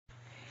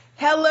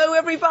Hello,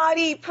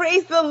 everybody.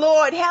 Praise the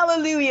Lord.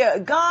 Hallelujah.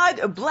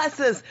 God bless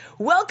us.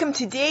 Welcome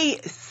to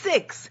day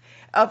 6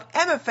 of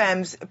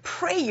MFM's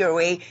Pray Your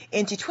Way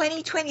into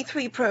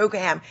 2023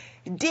 program.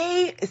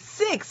 Day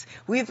 6.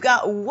 We've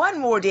got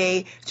one more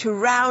day to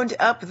round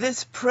up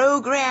this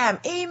program.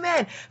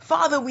 Amen.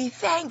 Father, we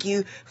thank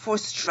you for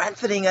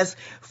strengthening us,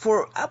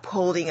 for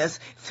upholding us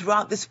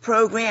throughout this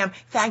program.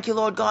 Thank you,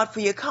 Lord God, for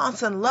your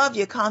constant love,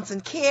 your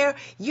constant care,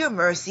 your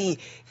mercy.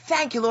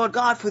 Thank you, Lord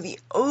God, for the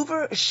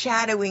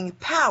overshadowing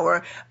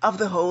power of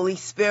the Holy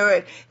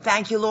Spirit.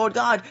 Thank you, Lord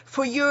God,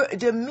 for your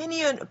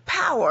dominion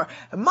power.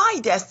 My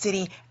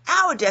destiny,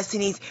 our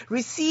destinies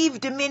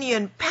receive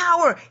dominion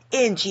power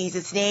in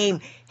Jesus' name.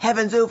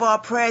 Heavens over our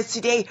prayers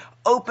today,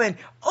 open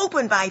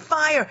by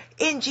fire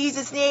in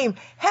Jesus' name.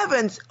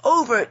 Heavens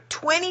over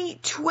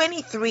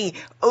 2023,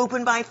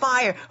 open by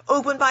fire,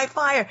 open by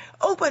fire,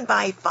 open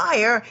by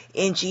fire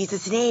in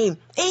Jesus' name.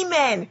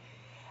 Amen.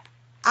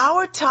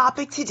 Our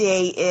topic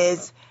today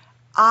is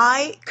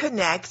I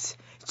connect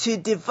to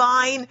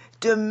divine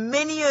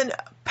dominion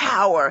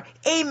power.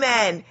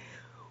 Amen.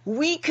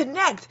 We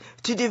connect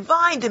to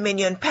divine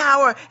dominion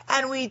power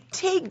and we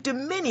take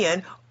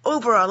dominion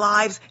over our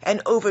lives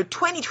and over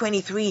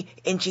 2023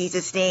 in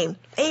Jesus' name.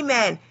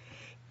 Amen.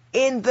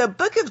 In the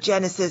book of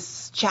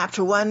Genesis,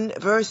 chapter 1,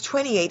 verse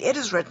 28, it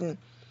is written,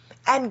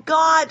 "And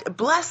God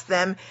blessed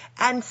them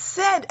and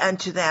said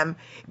unto them,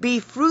 Be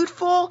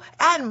fruitful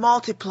and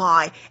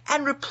multiply,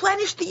 and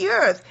replenish the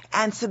earth,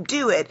 and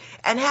subdue it,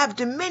 and have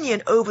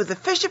dominion over the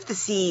fish of the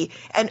sea,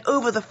 and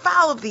over the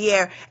fowl of the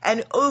air,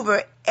 and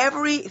over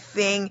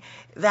everything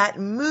that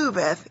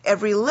moveth,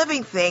 every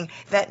living thing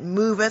that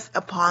moveth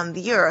upon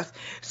the earth."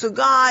 So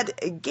God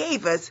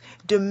gave us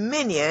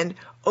dominion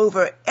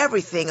over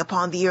everything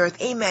upon the earth.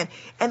 Amen.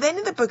 And then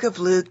in the book of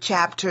Luke,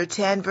 chapter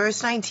 10,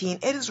 verse 19,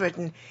 it is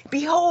written,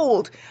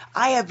 "Behold,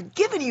 I have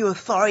given you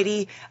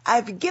authority,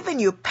 I've given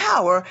you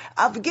power,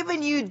 I've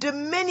given you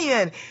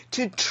dominion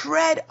to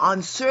tread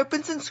on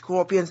serpents and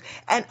scorpions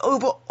and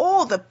over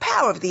all the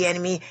power of the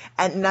enemy,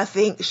 and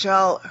nothing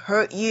shall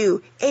hurt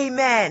you."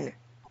 Amen.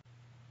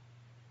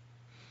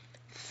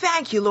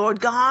 Thank you, Lord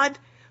God,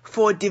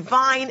 for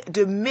divine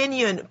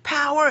dominion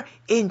power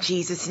in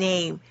Jesus'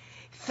 name.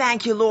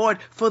 Thank you, Lord,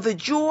 for the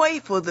joy,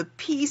 for the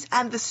peace,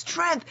 and the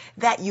strength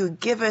that you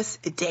give us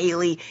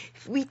daily.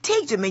 We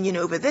take dominion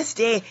over this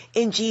day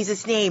in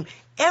Jesus' name.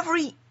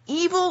 Every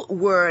evil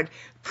word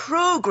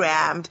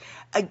programmed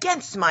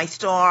against my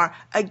star,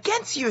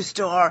 against your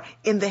star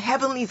in the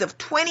heavenlies of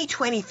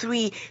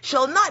 2023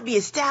 shall not be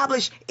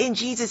established in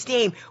Jesus'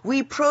 name.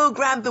 We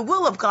program the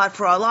will of God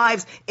for our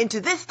lives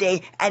into this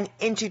day and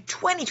into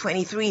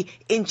 2023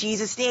 in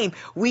Jesus' name.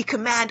 We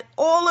command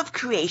all of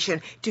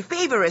creation to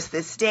favor us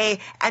this day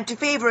and to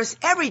favor us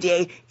every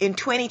day in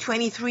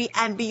 2023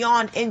 and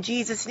beyond in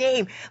Jesus'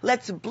 name.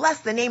 Let's bless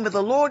the name of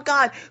the Lord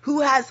God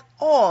who has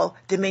all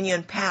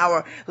dominion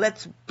power.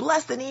 Let's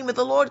bless the name of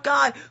the Lord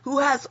God who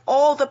has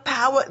all the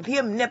power, the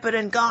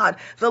omnipotent God,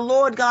 the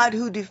Lord God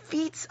who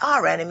defeats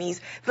our enemies,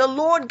 the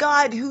Lord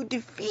God who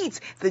defeats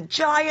the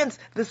giants,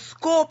 the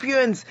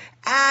scorpions,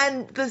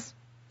 and the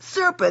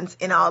serpents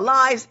in our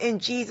lives in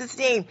Jesus'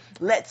 name.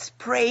 Let's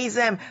praise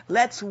him.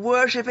 Let's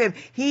worship him.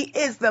 He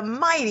is the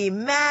mighty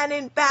man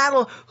in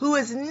battle who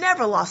has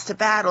never lost a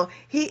battle.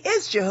 He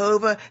is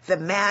Jehovah, the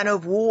man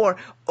of war.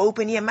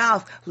 Open your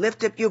mouth.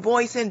 Lift up your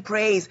voice in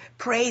praise.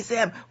 Praise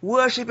him.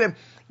 Worship him.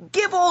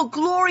 Give all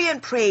glory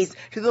and praise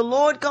to the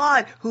Lord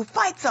God who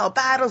fights our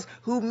battles,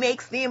 who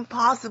makes the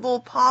impossible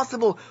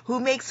possible,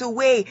 who makes a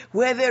way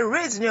where there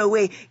is no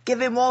way.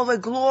 Give him all the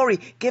glory.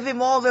 Give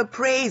him all the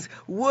praise.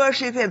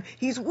 Worship him.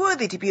 He's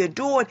worthy to be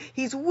adored.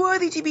 He's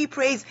worthy to be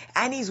praised,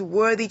 and he's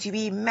worthy to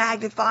be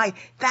magnified.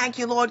 Thank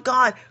you, Lord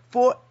God,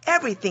 for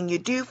everything you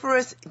do for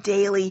us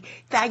daily.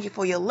 Thank you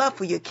for your love,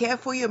 for your care,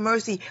 for your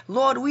mercy.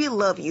 Lord, we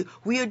love you.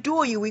 We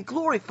adore you. We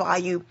glorify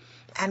you.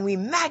 And we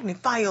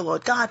magnify you,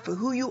 Lord God, for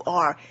who you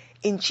are.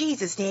 In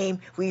Jesus'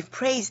 name, we've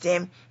praised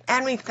him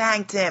and we've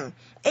thanked him.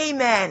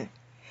 Amen.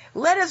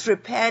 Let us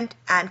repent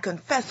and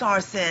confess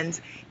our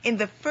sins. In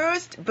the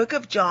first book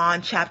of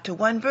John, chapter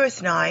 1,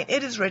 verse 9,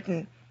 it is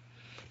written,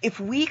 "If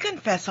we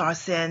confess our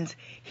sins,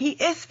 he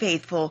is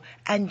faithful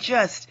and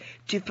just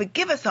to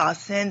forgive us our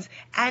sins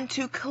and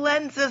to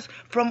cleanse us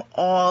from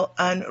all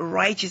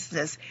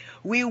unrighteousness."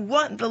 We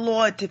want the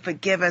Lord to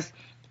forgive us.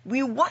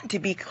 We want to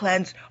be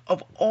cleansed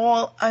of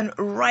all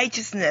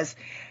unrighteousness.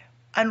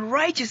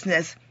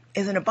 Unrighteousness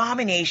is an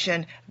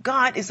abomination.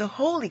 God is a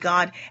holy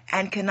God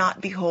and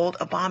cannot behold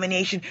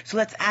abomination. So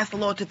let's ask the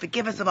Lord to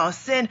forgive us of our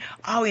sin,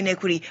 our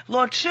iniquity.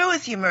 Lord, show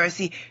us your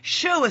mercy.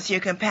 Show us your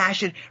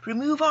compassion.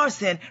 Remove our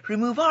sin.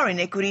 Remove our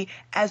iniquity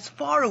as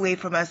far away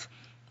from us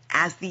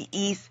as the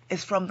east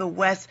is from the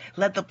west.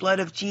 Let the blood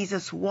of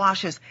Jesus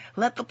wash us.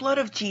 Let the blood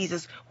of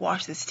Jesus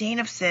wash the stain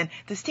of sin,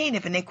 the stain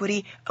of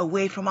iniquity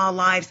away from our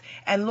lives.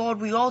 And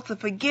Lord, we also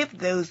forgive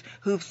those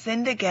who've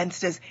sinned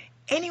against us,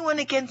 anyone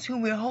against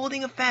whom we're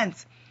holding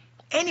offense.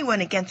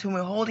 anyone against whom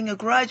we're holding a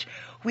grudge,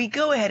 we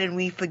go ahead and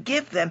we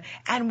forgive them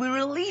and we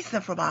release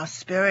them from our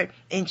spirit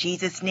in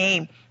Jesus'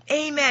 name.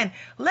 Amen.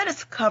 Let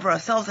us cover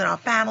ourselves and our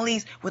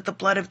families with the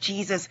blood of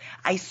Jesus.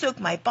 I soak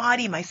my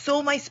body, my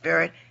soul, my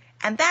spirit,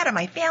 and that of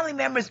my family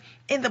members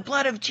in the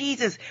blood of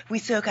Jesus. We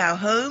soak our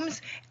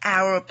homes,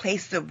 our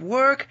places of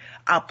work,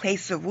 our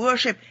places of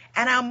worship,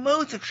 and our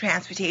modes of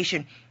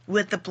transportation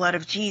with the blood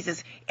of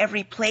Jesus.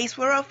 Every place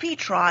where our feet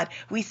trod,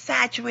 we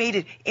saturate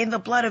it in the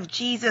blood of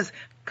Jesus.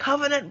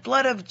 Covenant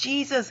blood of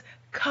Jesus,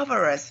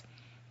 cover us.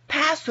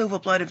 Passover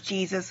blood of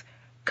Jesus,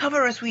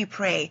 cover us, we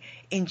pray.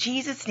 In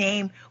Jesus'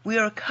 name, we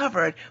are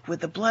covered with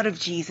the blood of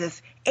Jesus.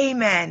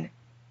 Amen.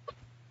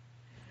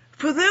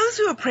 For those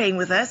who are praying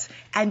with us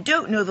and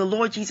don't know the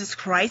Lord Jesus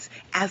Christ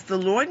as the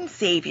Lord and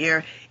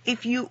Savior,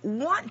 if you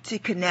want to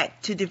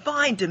connect to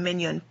divine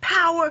dominion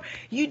power,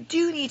 you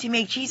do need to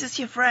make Jesus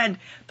your friend.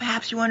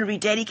 Perhaps you want to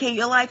rededicate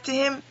your life to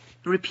Him?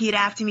 Repeat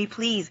after me,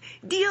 please.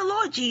 Dear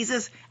Lord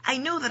Jesus, I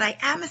know that I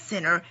am a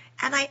sinner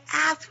and I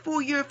ask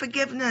for your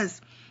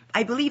forgiveness.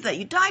 I believe that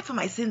you died for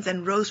my sins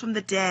and rose from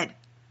the dead.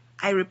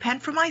 I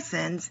repent for my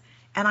sins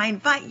and I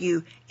invite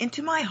you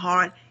into my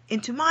heart,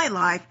 into my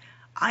life.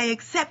 I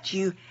accept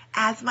you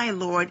as my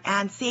Lord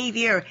and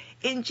Savior.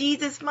 In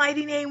Jesus'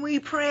 mighty name we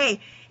pray.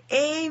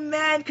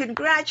 Amen.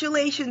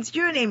 Congratulations.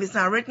 Your name is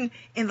now written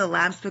in the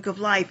Lamb's Book of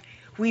Life.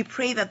 We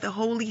pray that the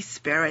Holy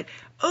Spirit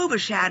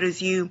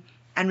overshadows you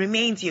and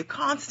remains your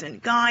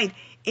constant guide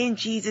in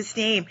Jesus'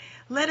 name.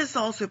 Let us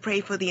also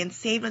pray for the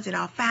enslaved in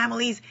our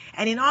families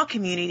and in our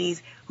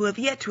communities who have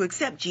yet to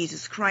accept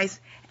Jesus Christ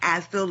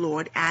as their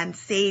Lord and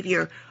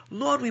Savior.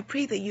 Lord, we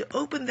pray that you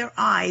open their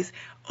eyes,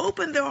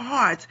 open their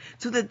hearts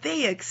so that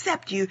they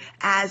accept you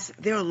as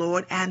their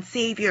Lord and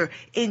Savior.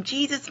 In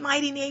Jesus'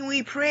 mighty name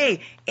we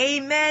pray.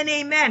 Amen,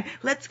 amen.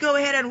 Let's go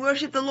ahead and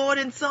worship the Lord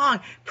in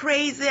song.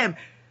 Praise Him.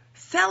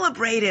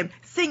 Celebrate Him.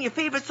 Sing your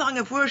favorite song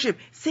of worship.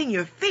 Sing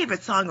your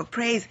favorite song of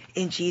praise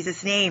in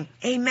Jesus' name.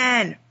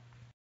 Amen.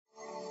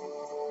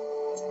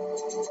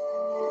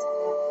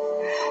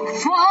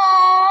 For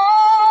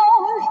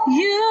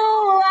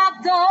you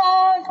have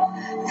done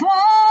for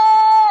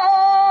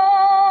us.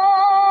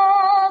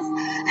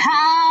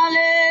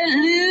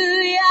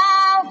 Hallelujah.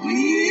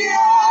 We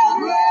are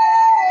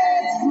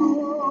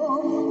grateful,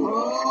 oh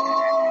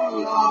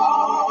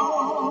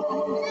Lord.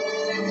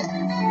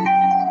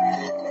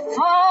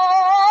 For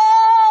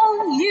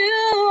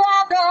you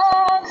have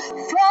done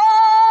for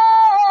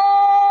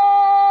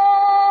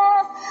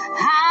us.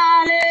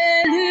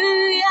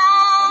 Hallelujah.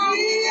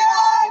 We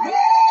are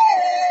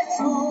grateful.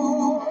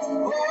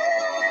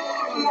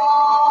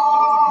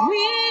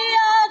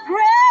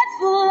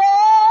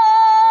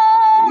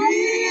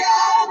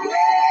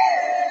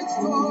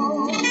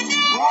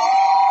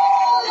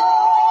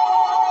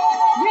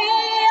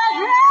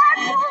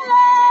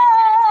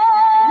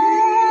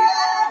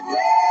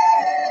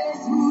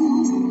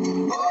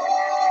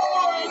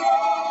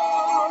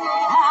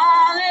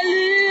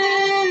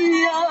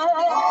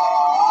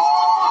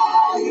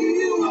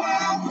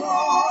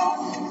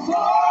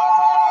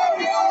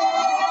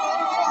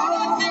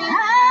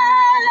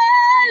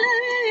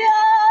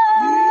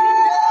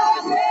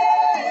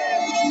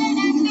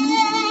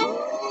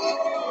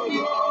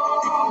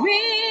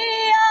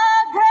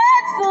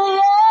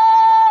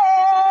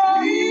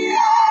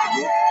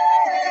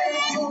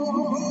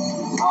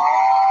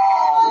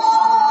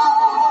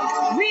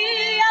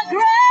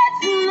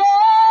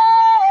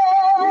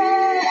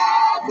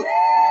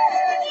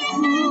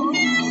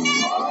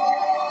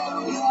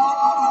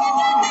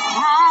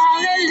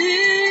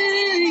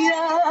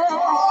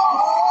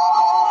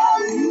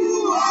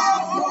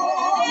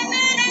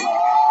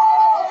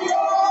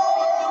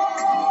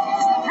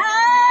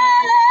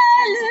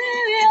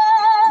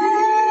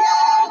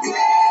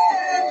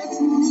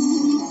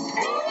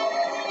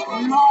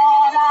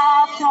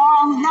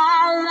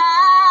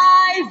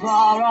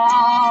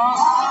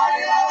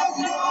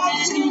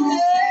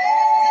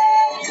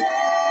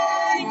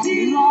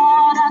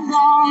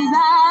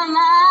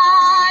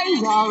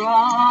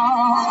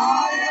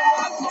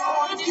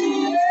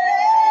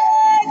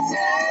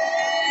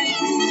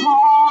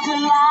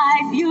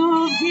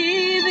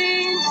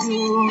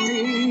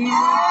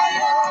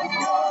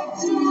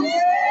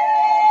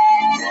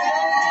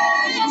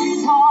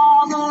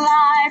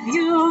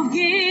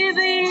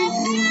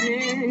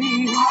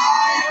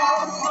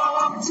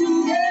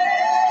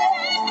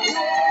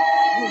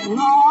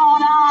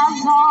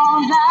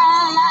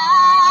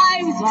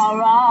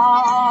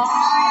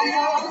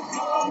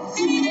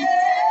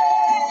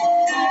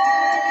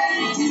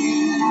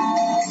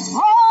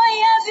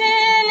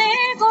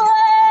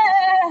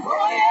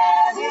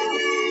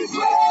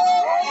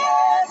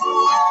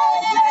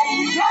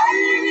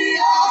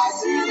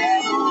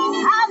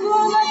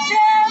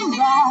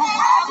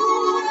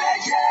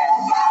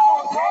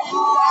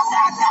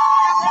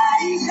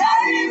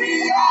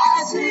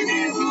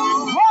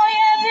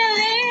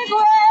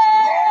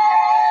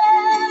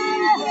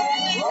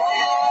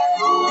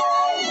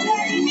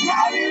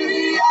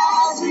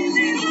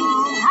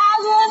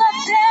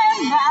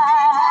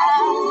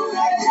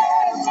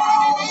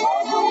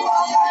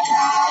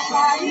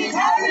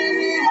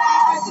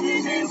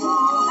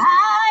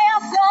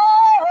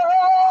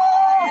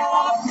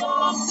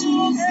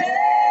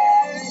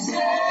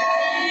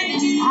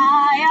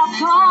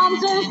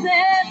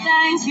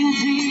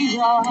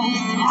 Jesus.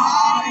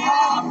 I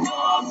have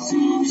come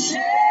to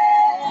share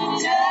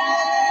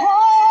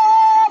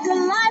all the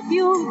life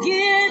you've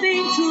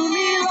given to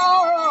me,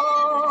 Lord.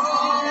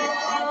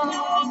 I have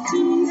come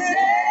to say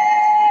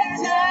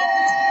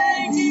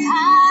thank you. I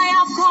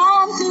have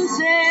come to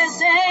say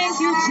thank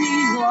you,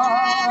 Jesus.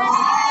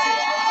 I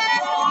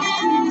have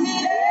come to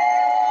say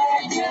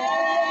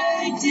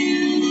thank you.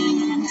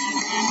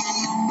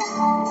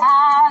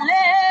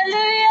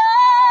 Hallelujah.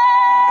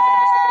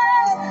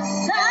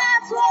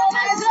 That's what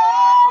my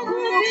song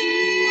will be.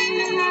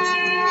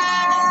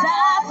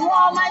 That's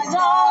what my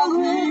song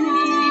will be.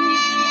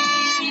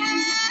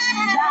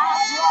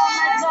 That's what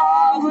my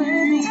song will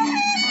be.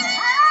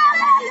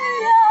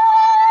 Hallelujah.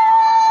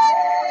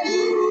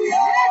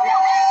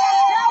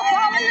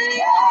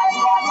 Hallelujah. That's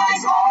what my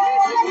song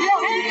will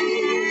be.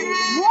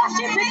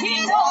 Worship the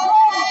King of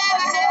Glory.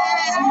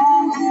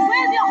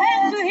 Raise your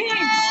hands to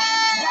Him.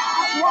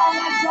 That's what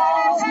my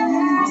song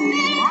will be.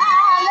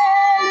 Hallelujah.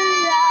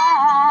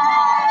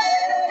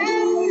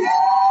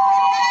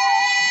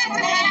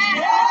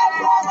 That's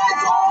what my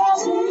song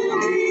will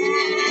be.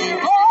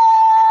 Oh,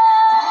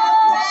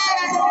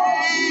 that's what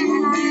my song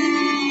will be.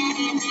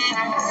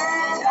 That's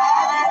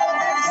what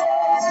my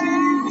song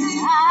will be.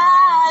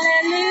 Hallelujah.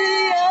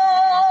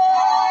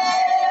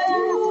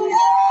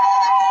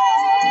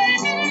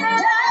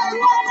 That's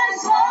what my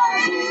song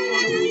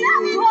will be.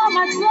 That's what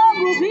my song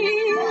will be.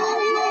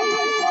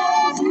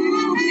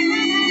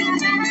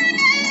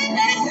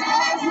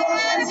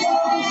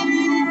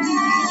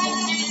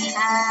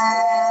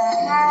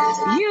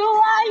 You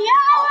are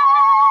Yahweh.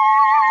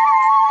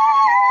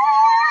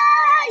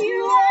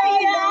 You are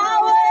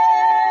Yahweh.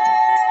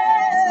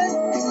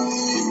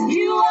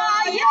 You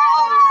are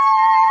Yahweh.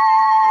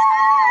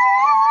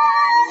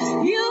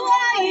 You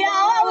are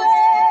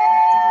Yahweh.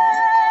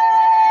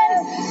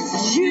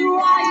 You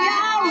are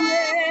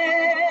Yahweh.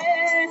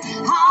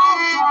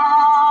 Alpha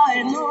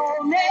and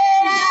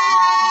Omega.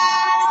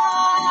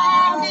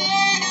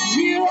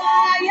 You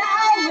are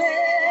Yahweh.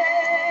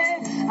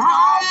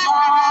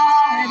 Alpha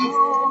and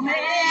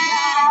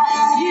Omega.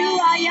 You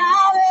are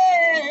Yahweh.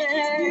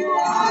 You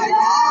are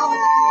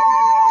Yahweh.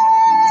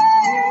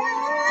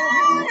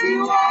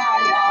 You are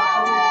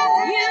Yahweh.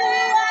 You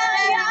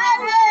are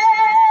Yahweh.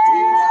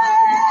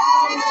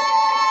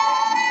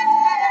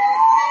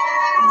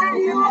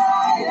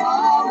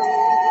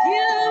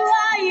 You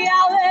are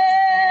Yahweh.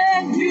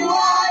 You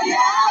are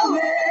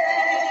Yahweh.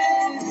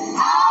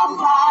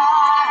 Alpha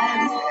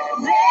and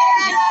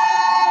Omega.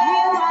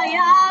 You are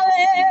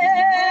Yahweh.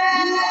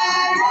 You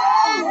are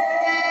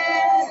Yahweh.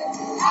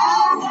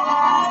 Alpha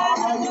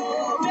and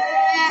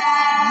Omega.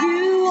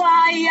 You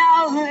are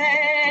Yahweh.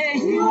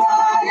 You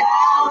are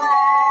Yahweh.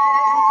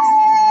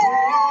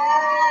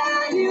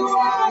 You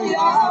are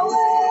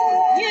Yahweh.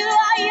 You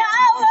are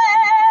Yahweh.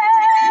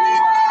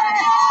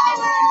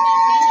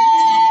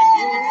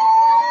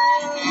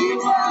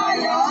 You are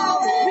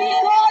Yahweh. We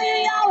call you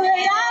Yahweh,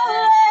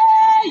 Yahweh.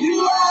 You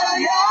are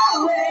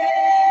Yahweh.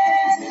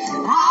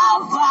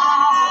 Alpha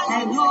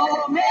and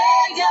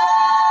Omega.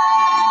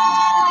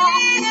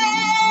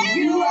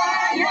 You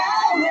are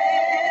Yahweh.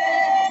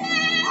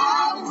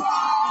 Alpha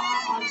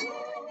and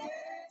Omega.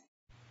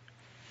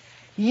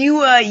 You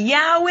are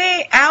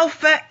Yahweh,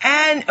 Alpha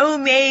and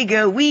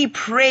Omega. We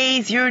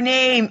praise your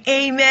name.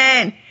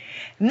 Amen.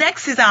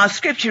 Next is our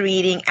scripture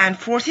reading, and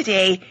for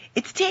today,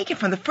 it's taken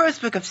from the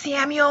first book of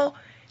Samuel,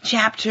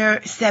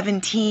 chapter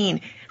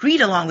 17.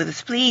 Read along with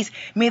us, please.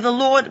 May the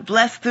Lord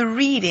bless the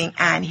reading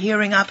and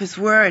hearing of His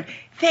word.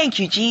 Thank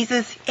you,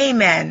 Jesus.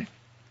 Amen.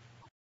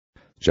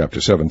 Chapter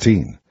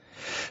 17.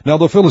 Now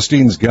the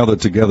Philistines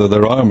gathered together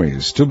their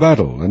armies to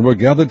battle, and were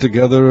gathered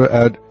together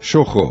at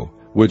Shocho,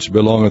 which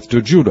belongeth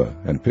to Judah,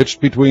 and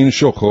pitched between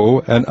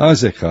Shocho and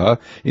Azekah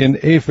in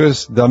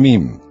Ephes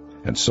Damim.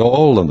 And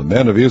Saul and the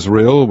men of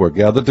Israel were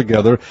gathered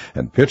together,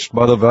 and pitched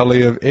by the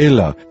valley of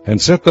Elah, and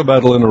set the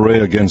battle in array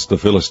against the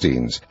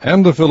Philistines.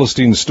 And the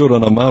Philistines stood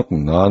on a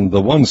mountain on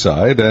the one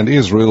side, and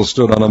Israel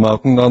stood on a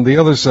mountain on the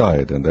other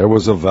side, and there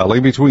was a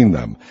valley between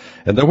them.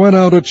 And there went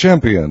out a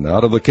champion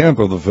out of the camp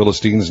of the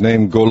Philistines,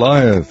 named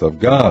Goliath of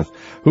Gath,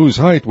 whose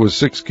height was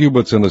 6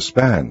 cubits and a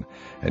span.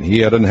 And he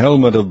had an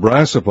helmet of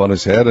brass upon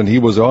his head, and he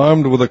was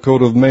armed with a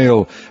coat of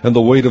mail, and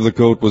the weight of the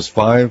coat was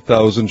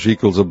 5,000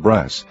 shekels of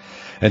brass.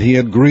 And he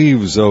had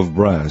greaves of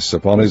brass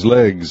upon his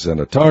legs, and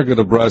a target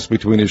of brass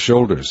between his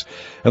shoulders.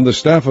 And the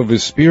staff of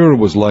his spear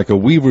was like a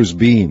weaver's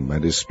beam,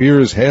 and his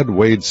spear's head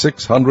weighed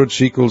 600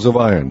 shekels of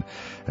iron.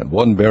 And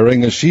one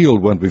bearing a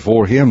shield went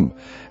before him.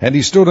 And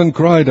he stood and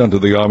cried unto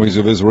the armies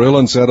of Israel,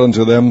 and said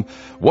unto them,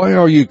 Why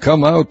are ye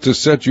come out to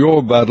set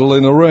your battle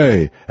in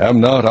array?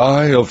 Am not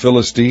I a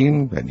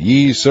Philistine, and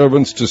ye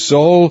servants to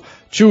Saul?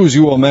 Choose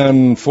you a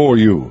man for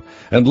you,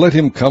 and let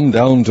him come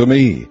down to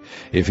me.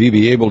 If he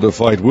be able to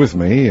fight with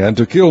me, and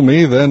to kill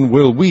me, then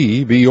will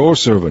we be your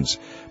servants.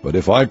 But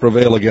if I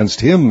prevail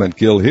against him, and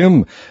kill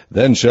him,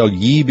 then shall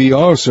ye be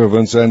our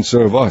servants, and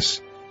serve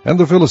us. And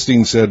the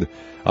Philistines said,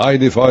 I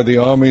defy the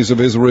armies of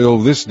Israel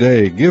this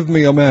day. Give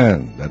me a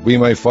man, that we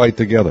may fight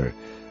together.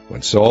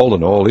 When Saul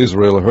and all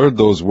Israel heard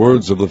those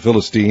words of the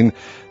Philistine,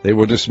 they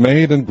were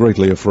dismayed and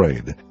greatly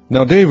afraid.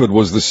 Now David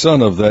was the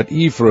son of that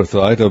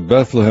Ephrathite of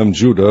Bethlehem,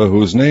 Judah,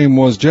 whose name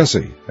was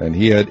Jesse, and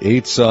he had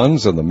 8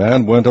 sons, and the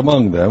man went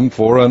among them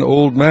for an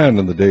old man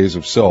in the days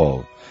of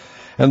Saul.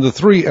 And the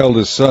 3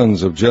 eldest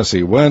sons of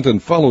Jesse went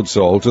and followed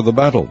Saul to the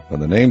battle.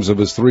 And the names of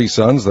his 3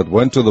 sons that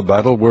went to the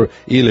battle were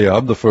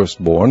Eliab the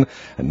firstborn,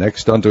 and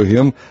next unto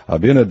him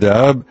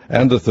Abinadab,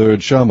 and the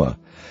 3rd Shammah.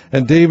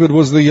 And David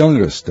was the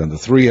youngest, and the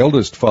 3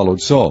 eldest followed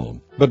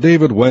Saul. But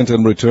David went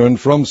and returned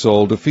from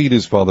Saul to feed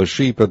his father's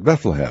sheep at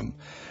Bethlehem.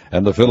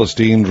 And the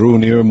Philistine drew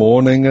near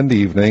morning and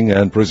evening,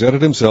 and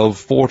presented himself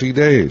 40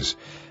 days.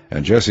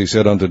 And Jesse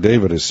said unto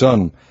David his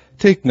son,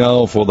 Take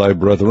now for thy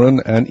brethren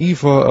an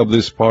ephah of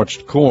this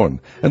parched corn,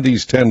 and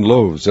these 10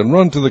 loaves, and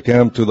run to the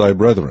camp to thy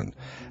brethren.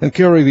 And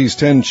carry these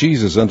 10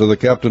 cheeses unto the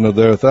captain of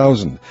their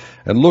 1,000,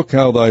 and look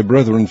how thy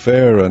brethren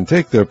fare, and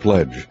take their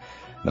pledge.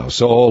 Now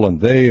Saul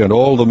and they and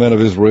all the men of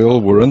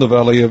Israel were in the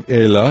valley of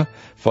Elah,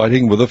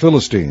 fighting with the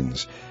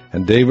Philistines.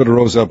 And David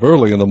rose up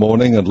early in the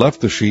morning, and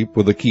left the sheep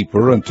with the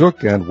keeper, and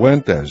took and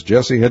went as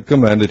Jesse had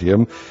commanded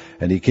him.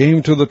 And he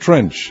came to the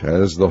trench,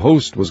 as the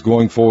host was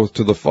going forth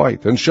to the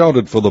fight, and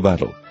shouted for the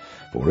battle.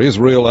 For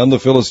Israel and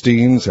the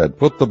Philistines had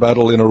put the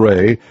battle in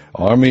array,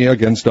 army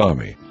against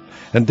army.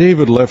 And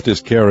David left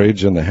his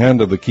carriage in the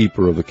hand of the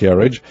keeper of the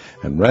carriage,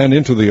 and ran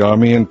into the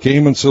army, and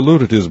came and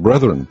saluted his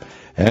brethren.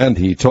 And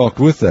he talked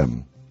with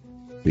them.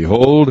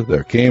 Behold,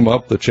 there came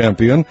up the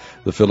champion,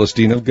 the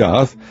Philistine of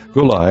Gath,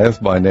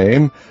 Goliath by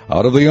name,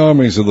 out of the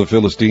armies of the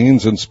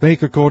Philistines, and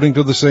spake according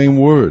to the same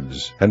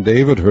words. And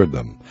David heard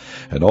them.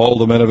 And all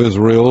the men of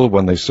Israel,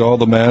 when they saw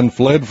the man,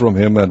 fled from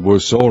him, and were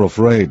sore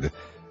afraid.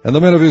 And the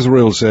men of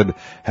Israel said,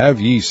 Have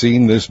ye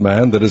seen this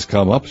man that is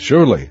come up?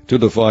 Surely to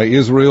defy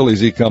Israel is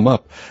he come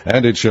up.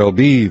 And it shall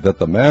be that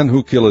the man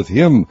who killeth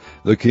him,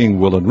 the king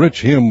will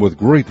enrich him with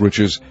great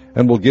riches,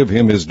 and will give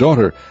him his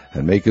daughter,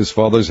 and make his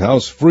father's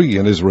house free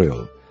in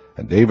Israel.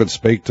 And David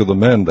spake to the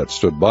men that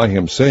stood by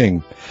him,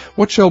 saying,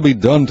 What shall be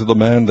done to the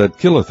man that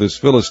killeth this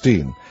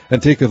Philistine,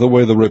 and taketh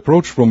away the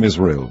reproach from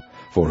Israel?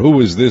 For who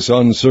is this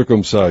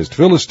uncircumcised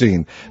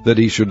Philistine, that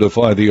he should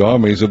defy the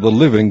armies of the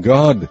living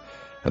God?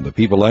 And the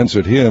people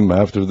answered him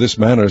after this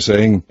manner,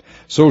 saying,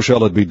 So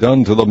shall it be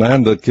done to the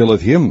man that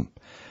killeth him.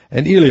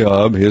 And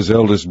Eliab his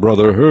eldest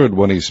brother heard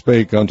when he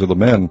spake unto the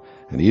men,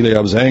 and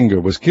Eliab's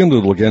anger was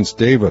kindled against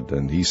David.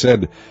 And he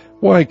said,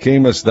 Why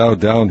camest thou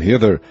down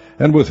hither?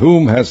 And with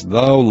whom hast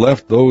thou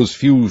left those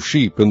few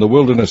sheep in the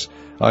wilderness?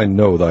 I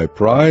know thy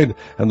pride,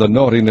 and the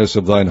naughtiness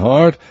of thine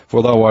heart,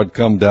 for thou art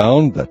come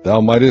down, that thou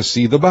mightest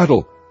see the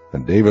battle.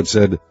 And David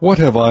said, What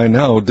have I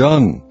now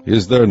done?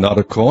 Is there not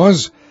a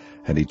cause?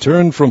 And he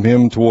turned from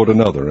him toward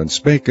another, and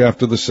spake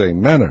after the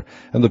same manner.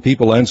 And the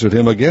people answered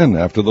him again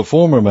after the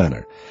former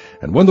manner.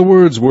 And when the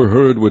words were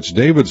heard which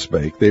David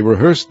spake, they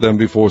rehearsed them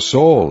before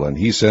Saul, and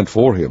he sent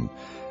for him.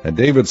 And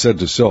David said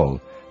to Saul,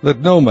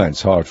 Let no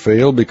man's heart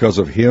fail because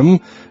of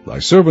him. Thy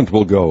servant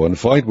will go and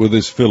fight with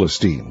this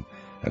Philistine.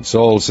 And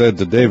Saul said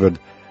to David,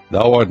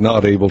 Thou art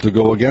not able to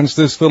go against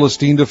this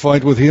Philistine to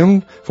fight with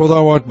him, for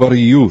thou art but a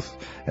youth,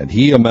 and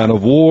he a man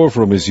of war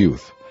from his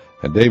youth.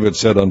 And David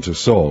said unto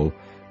Saul,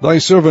 Thy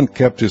servant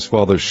kept his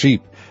father's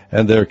sheep,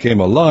 and there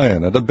came a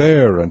lion and a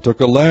bear, and took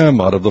a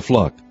lamb out of the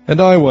flock. And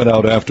I went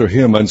out after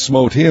him, and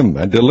smote him,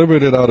 and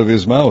delivered it out of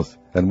his mouth.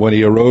 And when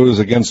he arose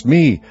against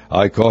me,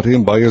 I caught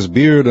him by his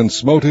beard, and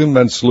smote him,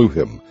 and slew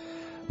him.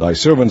 Thy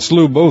servant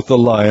slew both the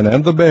lion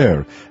and the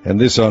bear, and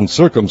this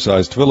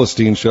uncircumcised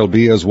Philistine shall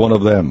be as one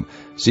of them,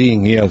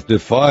 seeing he hath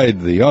defied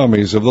the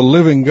armies of the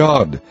living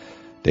God.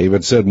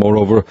 David said,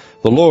 moreover,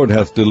 The Lord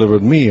hath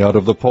delivered me out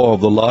of the paw of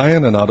the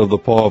lion, and out of the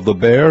paw of the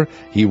bear.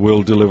 He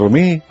will deliver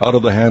me out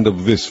of the hand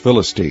of this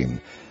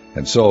Philistine.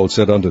 And Saul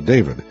said unto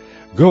David,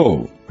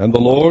 Go, and the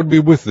Lord be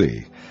with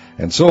thee.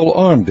 And Saul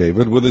armed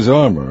David with his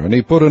armor, and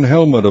he put an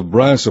helmet of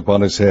brass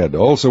upon his head.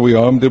 Also he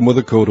armed him with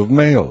a coat of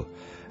mail.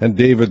 And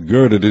David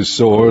girded his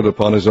sword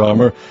upon his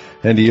armor,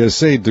 and he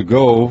essayed to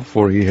go,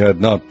 for he had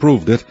not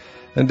proved it.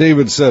 And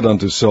David said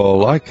unto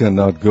Saul, I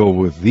cannot go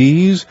with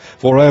these,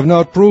 for I have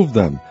not proved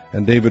them.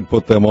 And David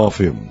put them off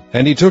him.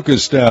 And he took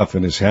his staff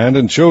in his hand,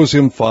 and chose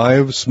him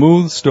 5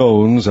 smooth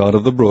stones out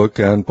of the brook,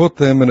 and put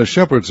them in a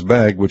shepherd's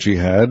bag which he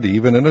had,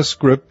 even in a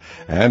scrip,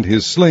 and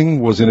his sling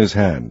was in his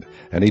hand.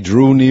 And he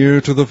drew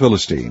near to the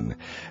Philistine.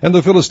 And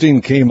the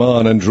Philistine came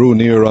on, and drew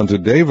near unto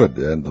David,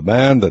 and the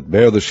man that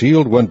bare the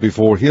shield went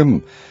before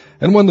him.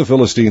 And when the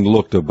Philistine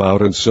looked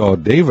about and saw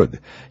David,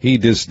 he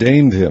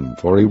disdained him,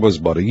 for he was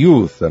but a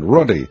youth, and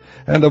ruddy,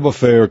 and of a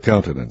fair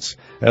countenance.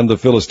 And the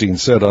Philistine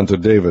said unto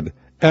David,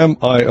 Am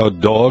I a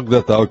dog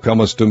that thou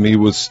comest to me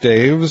with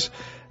staves?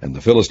 And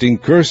the Philistine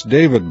cursed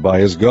David by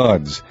his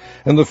gods.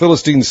 And the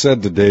Philistine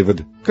said to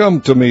David,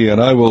 Come to me,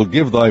 and I will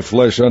give thy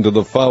flesh unto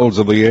the fowls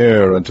of the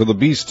air, and to the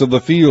beasts of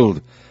the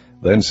field.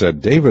 Then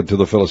said David to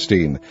the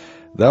Philistine,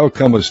 Thou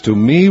comest to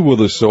me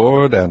with a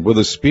sword, and with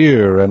a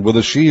spear, and with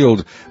a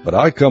shield, but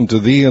I come to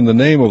thee in the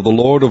name of the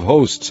Lord of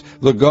hosts,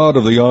 the God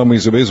of the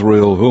armies of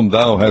Israel, whom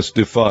thou hast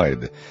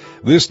defied.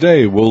 This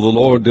day will the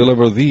Lord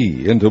deliver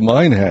thee into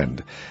mine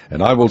hand,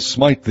 and I will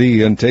smite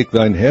thee, and take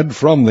thine head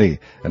from thee,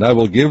 and I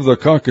will give the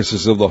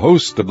carcasses of the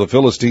host of the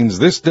Philistines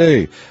this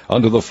day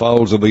unto the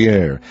fowls of the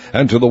air,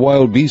 and to the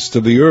wild beasts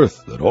of the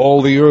earth, that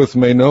all the earth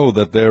may know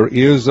that there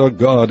is a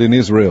God in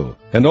Israel.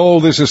 And all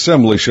this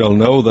assembly shall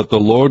know that the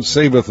Lord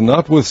saveth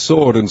not with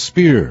sword and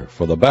spear,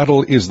 for the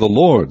battle is the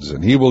Lord's,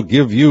 and he will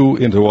give you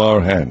into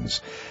our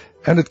hands.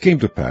 And it came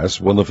to pass,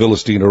 when the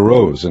Philistine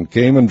arose, and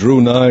came and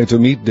drew nigh to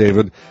meet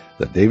David,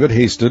 that David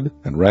hasted,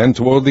 and ran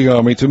toward the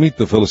army to meet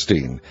the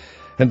Philistine.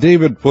 And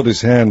David put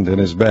his hand in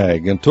his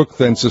bag, and took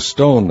thence a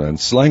stone, and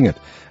slang it,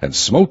 and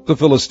smote the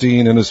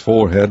Philistine in his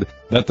forehead,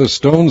 that the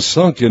stone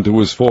sunk into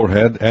his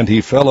forehead, and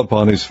he fell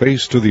upon his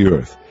face to the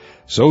earth.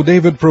 So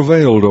David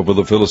prevailed over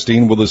the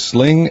Philistine with a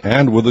sling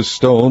and with a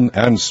stone,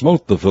 and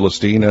smote the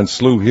Philistine, and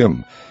slew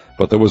him.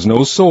 But there was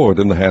no sword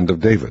in the hand of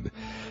David.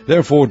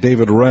 Therefore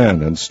David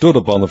ran, and stood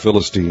upon the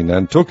Philistine,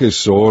 and took his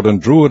sword,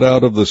 and drew it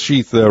out of the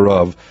sheath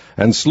thereof,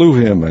 and slew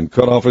him, and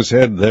cut off his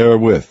head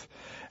therewith.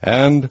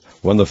 And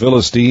when the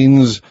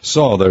Philistines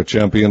saw their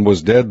champion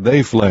was dead,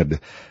 they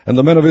fled. And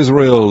the men of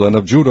Israel and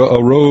of Judah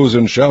arose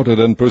and shouted,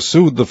 and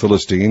pursued the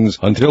Philistines,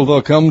 until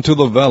they come to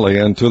the valley,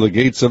 and to the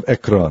gates of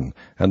Ekron.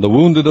 And the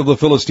wounded of the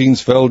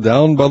Philistines fell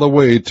down by the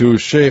way to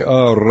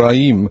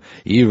She'araim,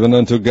 even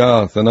unto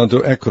Gath, and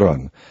unto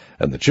Ekron.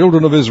 And the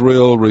children of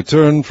Israel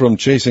returned from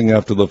chasing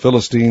after the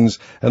Philistines,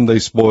 and they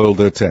spoiled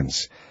their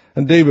tents.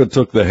 And David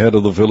took the head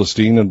of the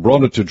Philistine, and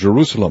brought it to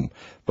Jerusalem,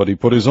 but he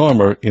put his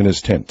armor in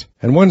his tent.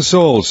 And when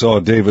Saul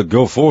saw David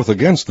go forth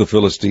against the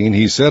Philistine,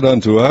 he said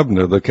unto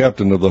Abner, the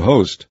captain of the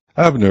host,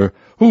 Abner,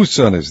 whose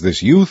son is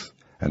this youth?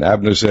 And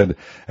Abner said,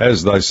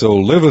 As thy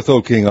soul liveth,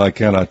 O king, I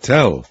cannot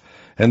tell.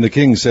 And the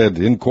king said,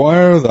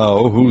 Inquire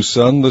thou whose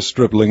son the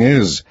stripling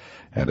is.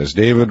 And as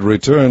David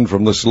returned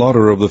from the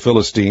slaughter of the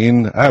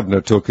Philistine,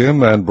 Abner took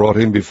him, and brought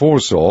him before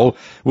Saul,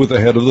 with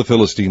the head of the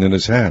Philistine in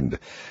his hand.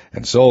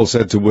 And Saul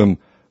said to him,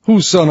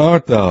 Whose son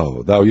art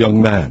thou, thou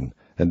young man?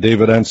 And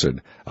David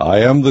answered,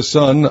 I am the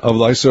son of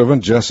thy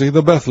servant Jesse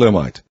the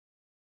Bethlehemite.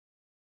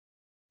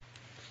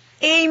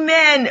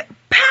 Amen.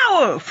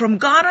 Power from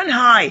God on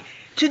high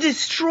to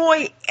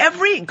destroy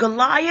every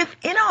Goliath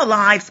in our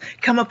lives.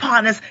 Come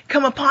upon us,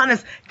 come upon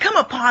us, come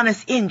upon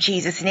us in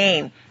Jesus'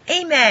 name.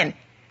 Amen.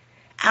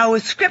 Our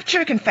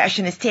scripture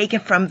confession is taken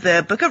from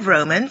the book of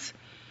Romans,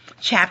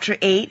 chapter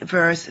 8,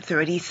 verse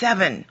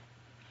 37.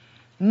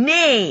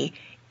 Nay,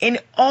 in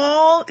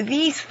all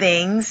these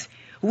things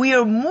we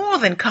are more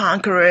than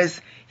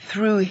conquerors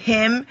through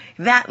him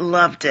that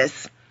loved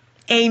us.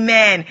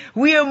 Amen.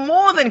 We are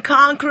more than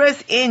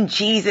conquerors in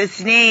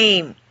Jesus'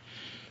 name.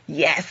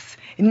 Yes.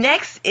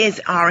 Next is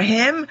our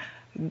hymn,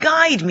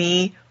 Guide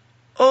Me,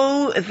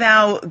 O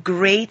Thou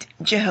Great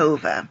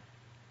Jehovah.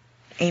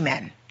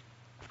 Amen.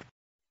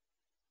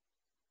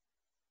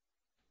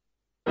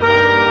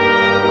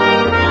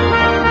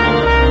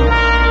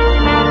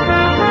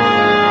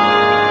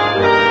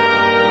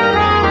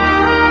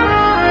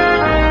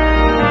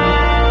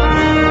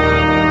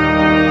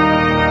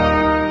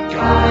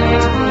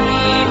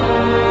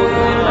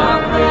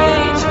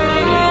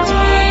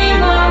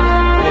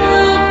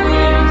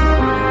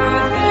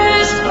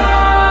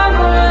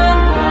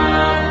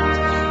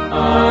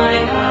 I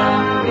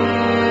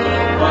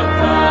am what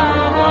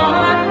thou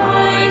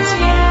art.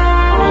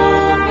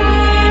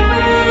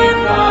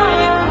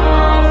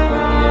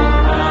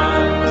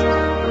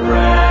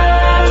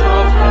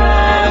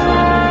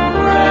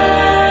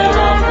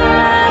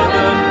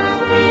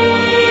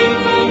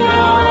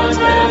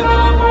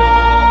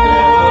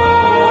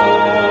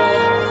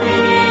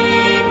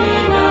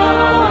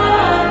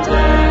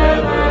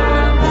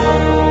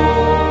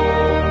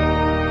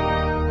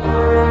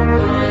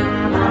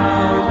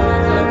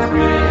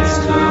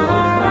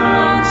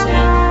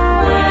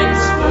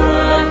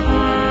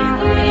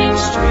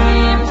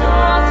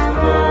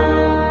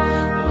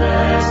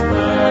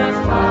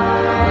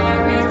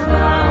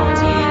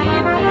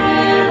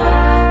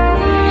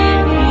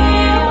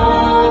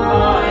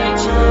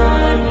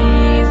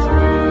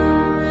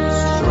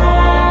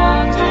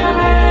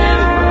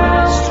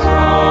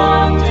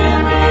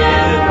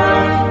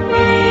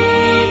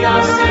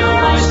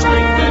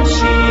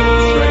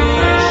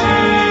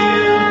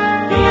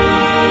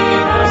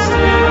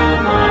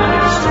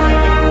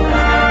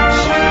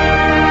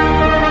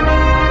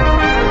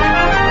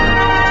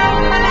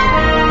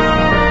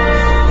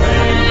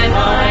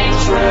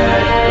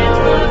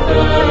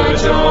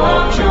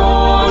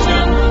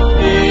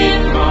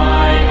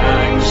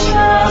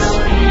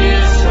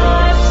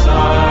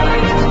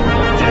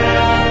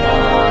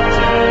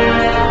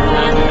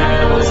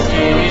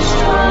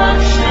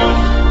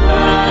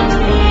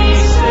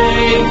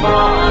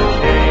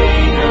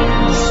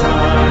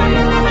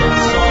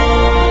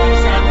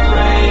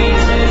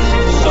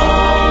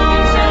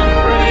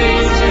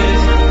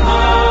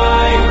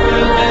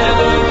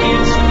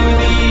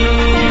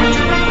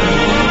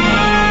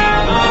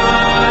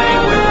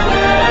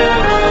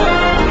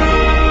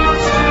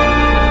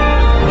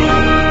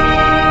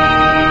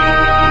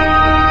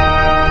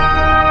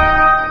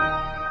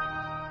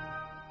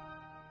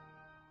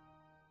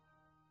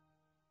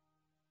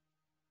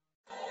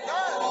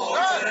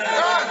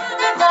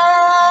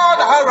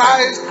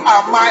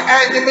 and my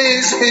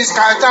enemies be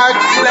scattered.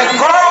 Let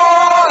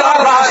God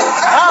arise,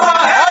 and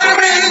my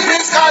enemies be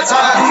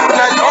scattered.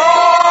 Let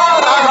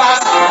God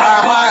arise,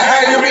 and my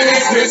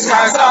enemies be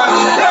scattered.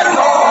 Let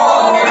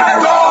God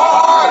arise.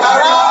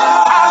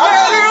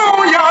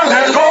 Hallelujah.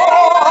 Let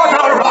God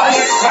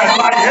arise, and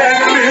my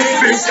enemies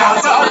be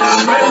scattered.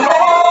 Let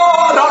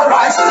God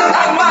arise,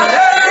 and my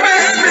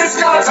enemies be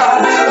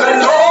scattered.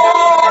 Let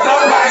God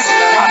arise,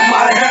 and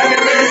my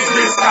enemies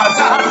be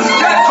scattered.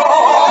 Let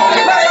God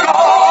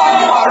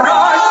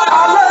arise.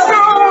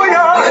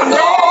 Hallelujah. Let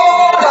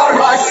God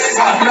arise,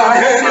 and my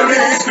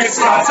enemies be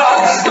scattered.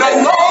 Let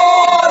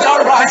God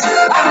arise,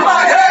 and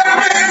my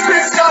enemies be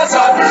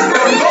scattered.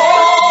 Let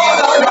God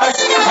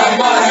arise, and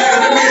my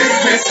enemies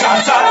be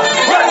scattered.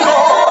 Let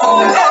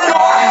God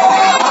arise.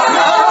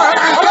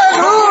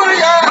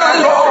 Hallelujah. Let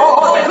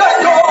God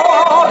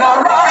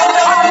arise.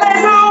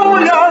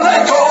 Hallelujah.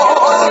 Let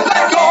God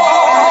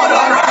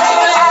arise.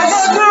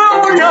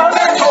 Hallelujah.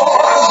 Let God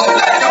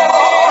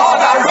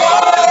arise.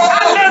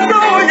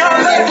 Hallelujah.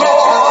 Let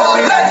God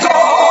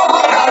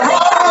arise.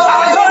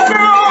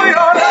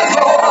 Hallelujah.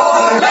 Let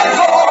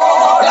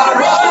God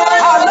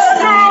arise.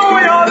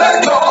 Hallelujah. Let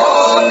God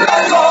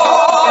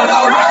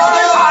arise.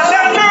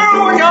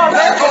 Hallelujah.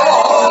 Let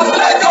God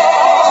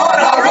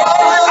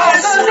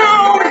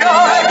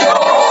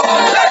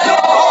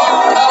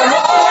arise.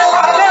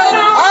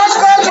 Hallelujah. Ask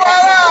God to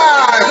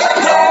arise.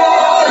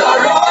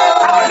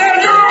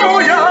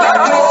 Hallelujah.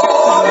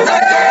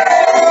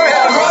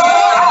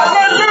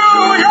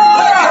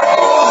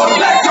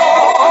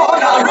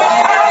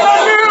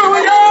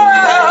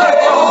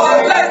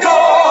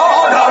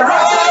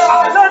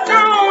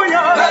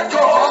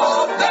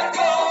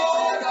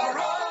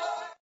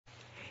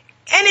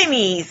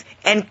 Enemies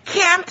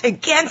encamped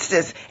against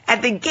us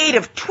at the gate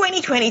of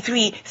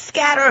 2023,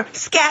 scatter,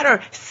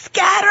 scatter,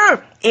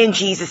 scatter in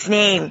Jesus'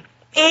 name.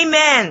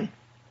 Amen.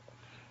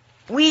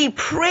 We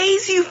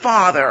praise you,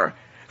 Father,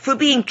 for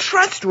being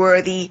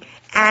trustworthy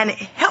and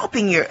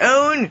helping your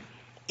own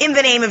in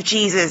the name of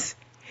Jesus.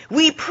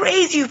 We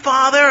praise you,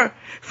 Father,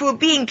 for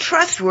being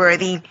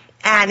trustworthy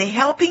and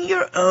helping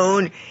your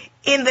own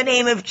in the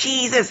name of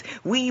Jesus.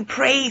 We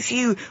praise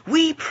you.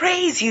 We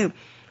praise you.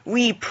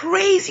 We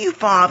praise you,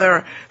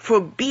 Father,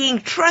 for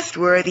being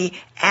trustworthy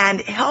and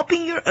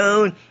helping your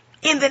own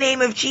in the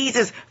name of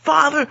Jesus.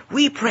 Father,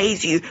 we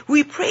praise you.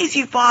 We praise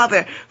you,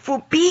 Father, for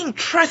being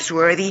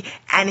trustworthy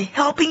and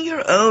helping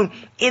your own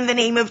in the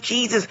name of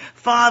Jesus.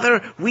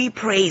 Father, we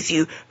praise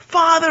you.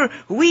 Father,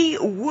 we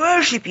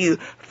worship you.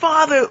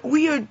 Father,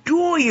 we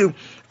adore you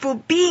for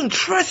being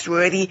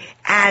trustworthy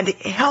and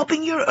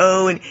helping your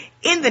own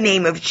in the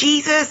name of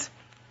Jesus.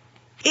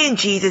 In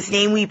Jesus'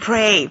 name we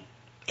pray.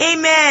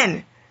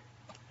 Amen.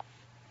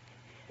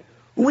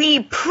 We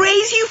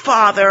praise you,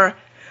 Father,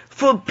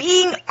 for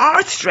being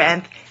our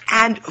strength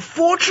and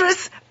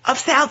fortress of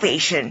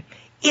salvation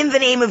in the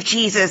name of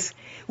Jesus.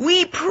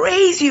 We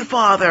praise you,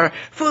 Father,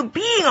 for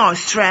being our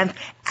strength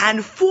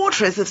and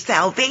fortress of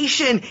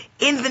salvation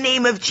in the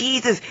name of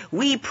Jesus.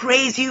 We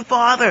praise you,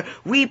 Father.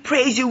 We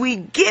praise you. We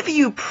give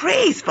you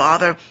praise,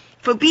 Father,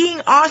 for being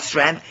our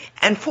strength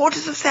and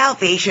fortress of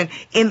salvation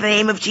in the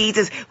name of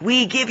Jesus.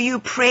 We give you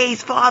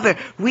praise, Father.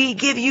 We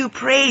give you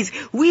praise.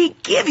 We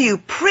give you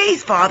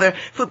praise, Father,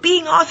 for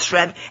being our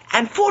strength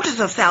and fortress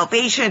of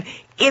salvation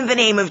in the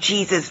name of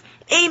Jesus.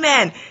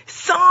 Amen.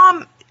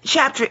 Psalm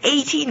chapter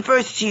 18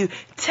 verse 2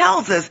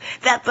 tells us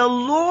that the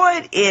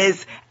Lord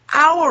is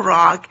our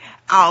rock,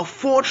 our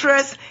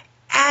fortress,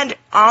 and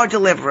our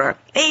deliverer.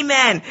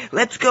 Amen.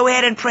 Let's go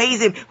ahead and praise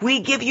him.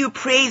 We give you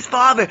praise,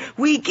 Father.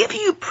 We give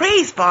you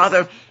praise,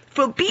 Father,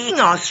 for being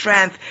our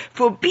strength,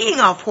 for being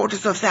our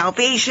fortress of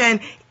salvation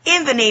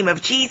in the name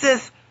of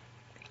Jesus.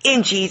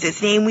 In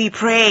Jesus' name we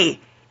pray.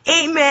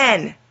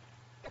 Amen.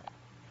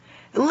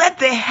 Let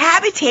the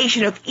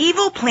habitation of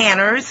evil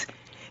planners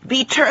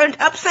be turned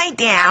upside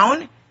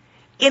down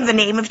in the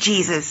name of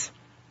Jesus.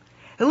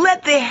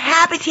 Let the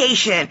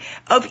habitation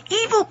of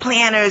evil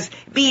planners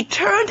be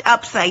turned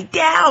upside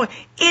down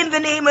in the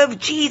name of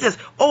Jesus.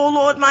 Oh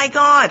Lord my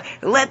God,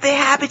 let the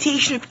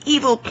habitation of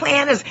evil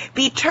planners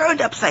be turned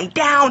upside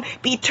down,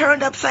 be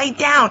turned upside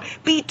down,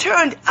 be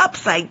turned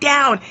upside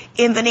down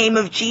in the name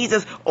of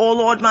Jesus. Oh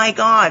Lord my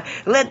God,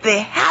 let the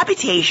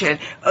habitation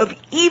of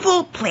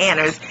evil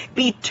planners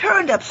be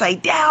turned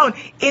upside down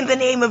in the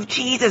name of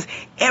Jesus.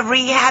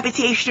 Every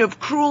habitation of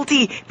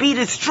cruelty be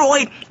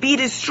destroyed, be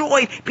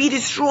destroyed, be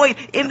destroyed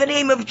in the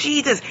name of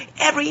Jesus.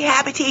 Every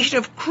habitation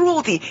of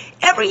cruelty,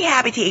 every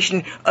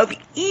habitation of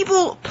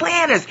evil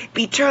planners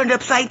be turned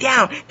upside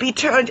down, be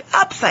turned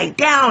upside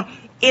down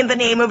in the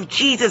name of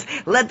Jesus.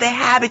 Let the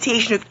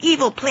habitation of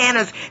evil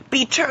planners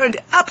be turned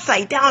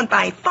upside down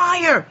by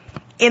fire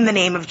in the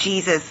name of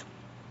Jesus.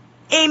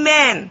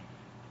 Amen.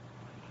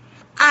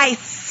 I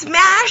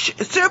smash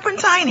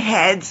serpentine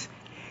heads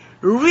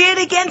reared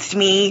against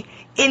me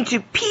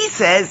into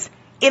pieces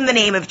in the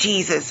name of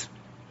Jesus.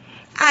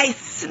 I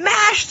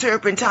smash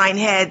serpentine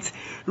heads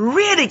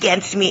reared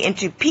against me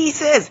into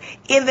pieces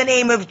in the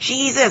name of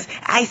Jesus.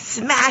 I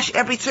smash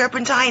every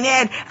serpentine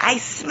head. I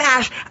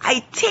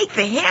take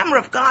the hammer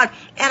of God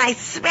and I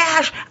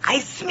smash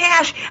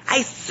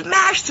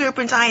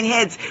serpentine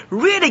heads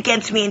reared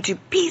against me into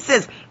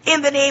pieces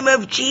in the name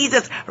of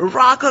Jesus.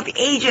 Rock of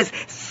Ages,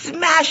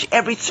 smash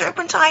every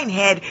serpentine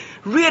head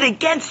reared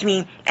against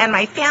me and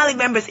my family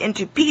members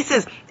into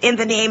pieces in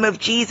the name of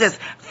Jesus.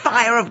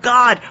 Fire of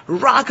God,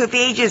 Rock of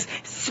Ages,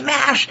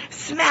 smash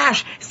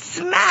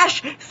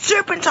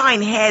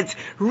serpentine heads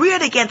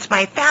reared against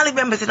my family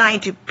members and I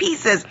into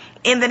pieces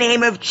in the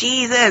name of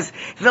Jesus.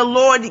 The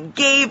Lord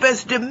gave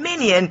us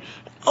dominion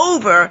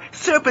over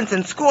serpents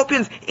and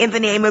scorpions in the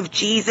name of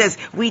Jesus.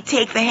 We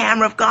take the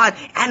hammer of God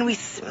and we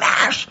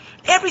smash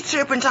every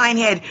serpentine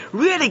head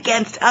reared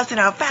against us and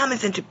our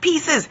families into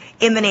pieces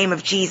in the name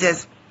of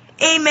Jesus.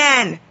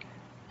 Amen.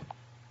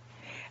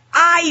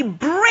 I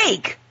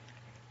break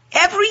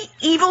every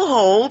evil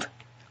hold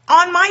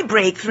on my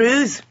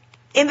breakthroughs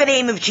in the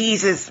name of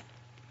Jesus.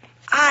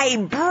 I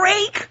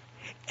break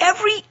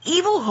every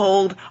evil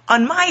hold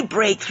on my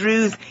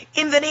breakthroughs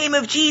in the name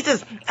of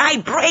Jesus. I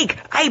break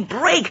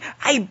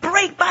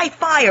by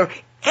fire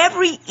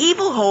every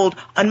evil hold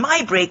on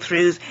my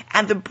breakthroughs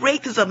and the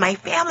breakthroughs of my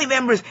family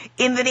members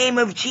in the name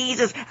of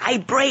Jesus. I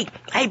break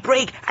by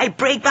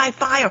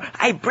fire.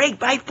 I break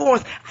by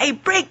force. I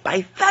break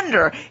by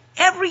thunder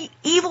every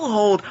evil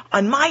hold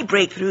on my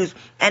breakthroughs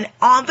and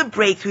on the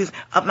breakthroughs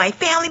of my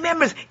family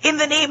members in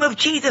the name of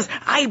Jesus.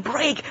 I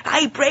break.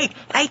 I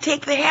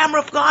take the hammer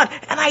of God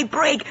and I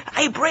break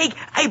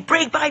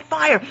by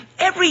fire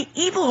every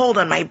evil hold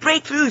on my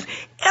breakthroughs,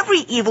 every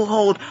evil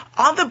hold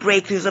on the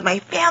breakthroughs of my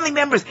family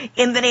members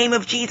in the name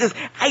of Jesus.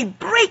 I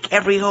break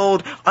every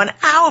hold on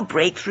our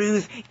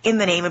breakthroughs in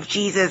the name of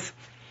Jesus.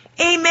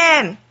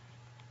 Amen.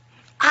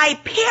 I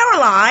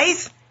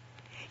paralyze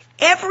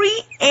every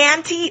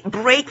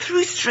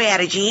anti-breakthrough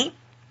strategy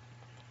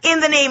in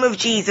the name of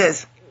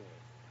Jesus.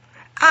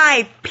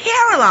 I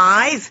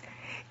paralyze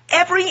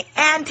every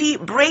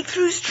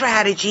anti-breakthrough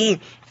strategy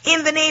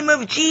in the name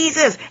of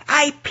Jesus.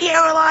 I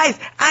paralyze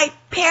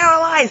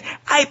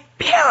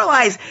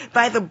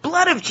by the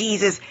blood of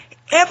Jesus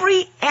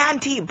every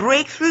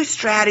anti-breakthrough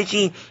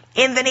strategy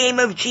in the name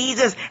of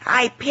Jesus.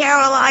 I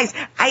paralyze,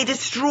 I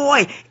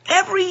destroy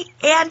every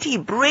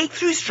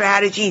anti-breakthrough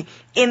strategy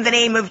in the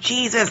name of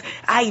Jesus.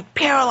 I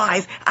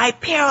paralyze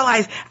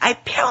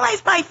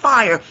by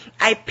fire.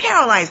 I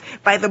paralyze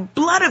by the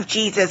blood of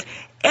Jesus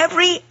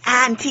every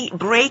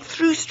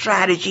anti-breakthrough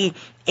strategy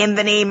in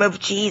the name of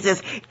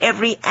Jesus.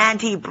 Every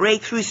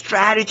anti-breakthrough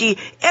strategy,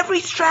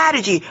 every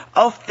strategy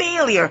of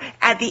failure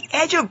at the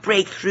edge of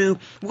breakthrough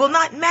will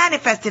not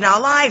manifest in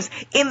our lives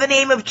in the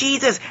name of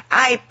Jesus.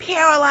 I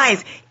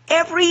paralyze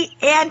every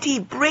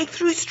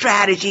anti-breakthrough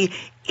strategy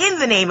in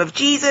the name of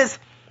Jesus.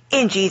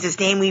 In Jesus'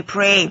 name we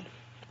pray.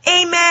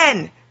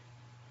 Amen.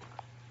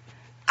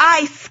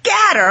 I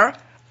scatter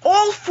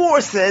all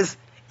forces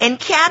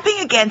encamping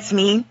against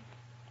me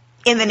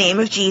in the name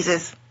of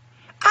Jesus.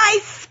 I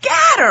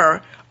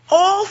scatter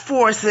all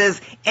forces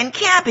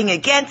encamping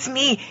against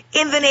me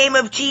in the name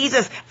of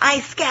Jesus. I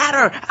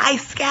scatter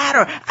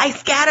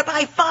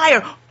by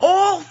fire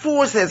all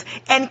forces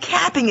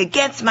encamping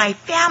against my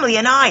family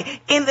and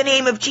I in the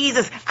name of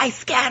Jesus. I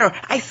scatter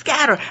by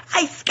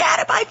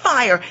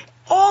fire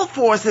all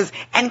forces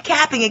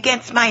encamping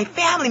against my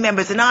family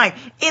members and I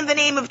in the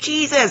name of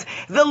Jesus.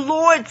 The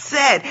Lord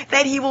said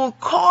that he will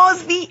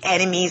cause the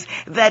enemies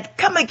that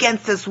come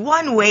against us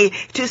one way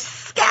to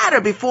scatter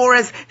before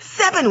us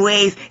 7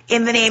 ways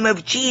in the name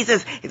of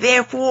Jesus.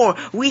 Therefore,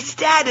 we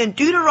stand in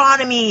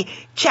Deuteronomy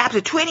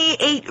chapter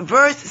 28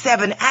 verse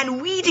 7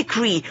 and we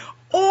decree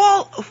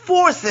all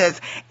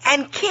forces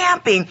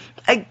encamping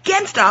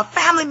against our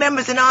family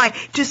members and I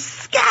to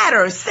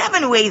scatter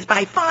 7 ways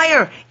by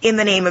fire in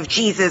the name of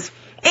Jesus.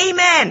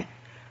 Amen.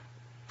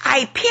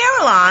 I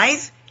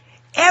paralyze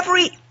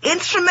every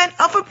instrument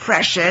of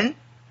oppression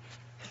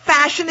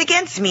fashioned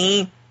against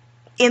me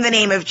in the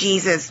name of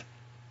Jesus.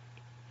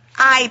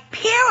 I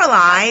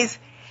paralyze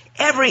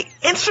every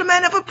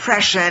instrument of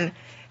oppression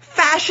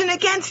fashioned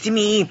against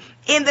me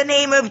in the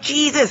name of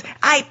Jesus.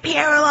 I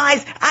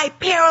paralyze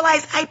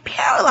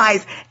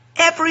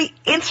every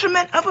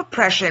instrument of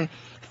oppression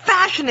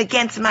fashioned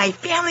against my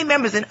family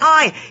members and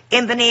I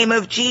in the name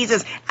of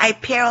Jesus. I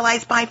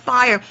paralyze by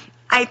fire.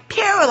 I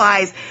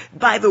paralyze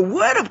by the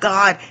word of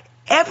God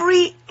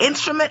every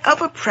instrument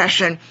of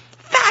oppression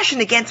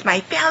fashioned against my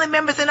family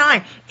members and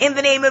I in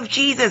the name of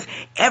Jesus.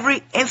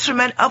 Every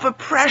instrument of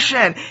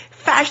oppression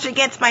fashioned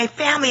against my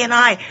family and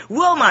I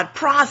will not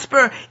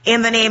prosper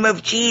in the name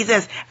of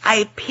Jesus.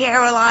 I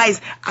paralyze,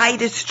 I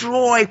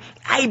destroy,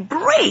 I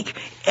break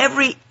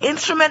every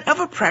instrument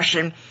of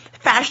oppression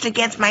fashioned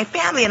against my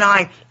family and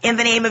I in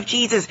the name of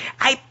Jesus.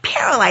 I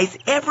paralyze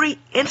every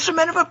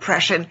instrument of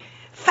oppression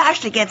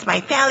fashioned against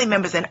my family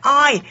members and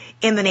I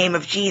in the name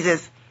of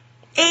Jesus.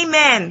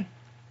 Amen.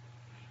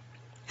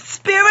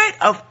 Spirit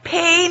of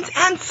pains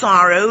and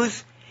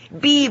sorrows,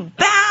 be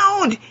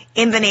bound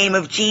in the name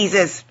of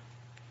Jesus.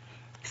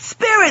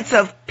 spirits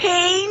of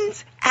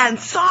pains and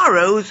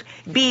sorrows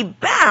be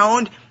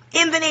bound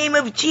in the name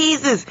of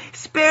Jesus.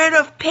 Spirit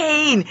of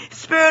pain,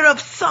 spirit of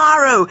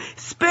sorrow,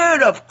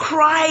 spirit of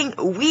crying,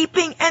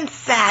 weeping, and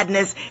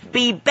sadness,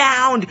 be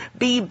bound,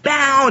 be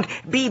bound,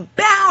 be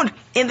bound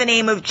in the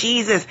name of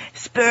Jesus.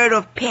 Spirit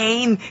of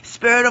pain,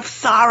 spirit of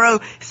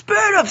sorrow,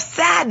 spirit of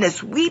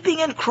sadness,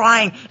 weeping and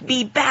crying,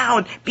 be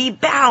bound, be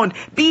bound,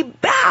 be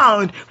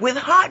bound with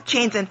heart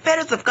chains and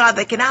fetters of God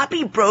that cannot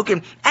be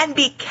broken, and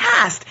be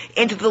cast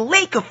into the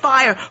lake of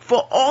fire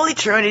for all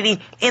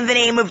eternity in the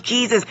name of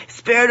Jesus.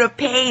 Spirit of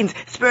pains,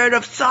 spirit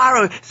of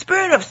sorrow,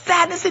 spirit of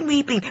sadness and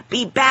weeping,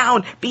 be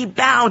bound, be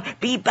bound,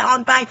 be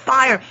bound by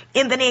fire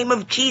in the name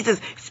of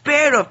Jesus.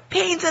 Spirit of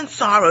pains and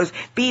sorrows,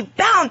 be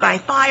bound by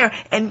fire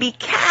and be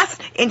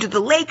cast into the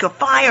lake of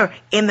fire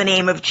in the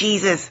name of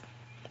Jesus.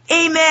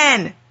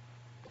 Amen.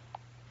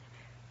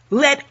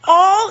 Let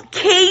all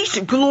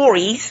caged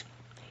glories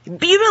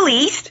be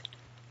released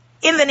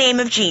in the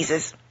name of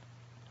Jesus.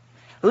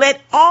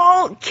 Let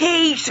all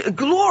caged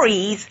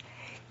glories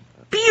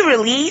be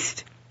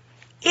released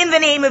in the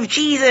name of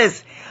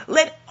Jesus.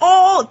 Let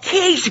all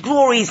caged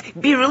glories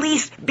be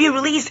released, be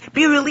released,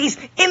 be released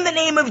in the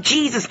name of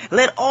Jesus.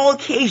 Let all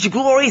caged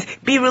glories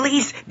be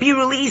released, be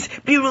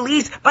released, be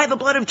released by the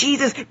blood of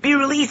Jesus. Be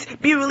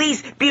released, be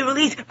released, be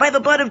released by the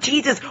blood of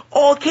Jesus.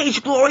 All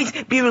caged glories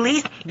be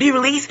released, be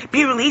released,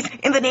 be released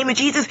in the name of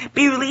Jesus.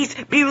 Be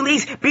released, be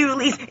released, be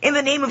released in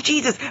the name of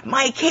Jesus.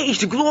 My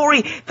caged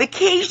glory, the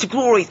caged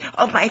glories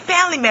of my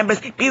family members,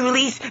 be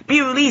released,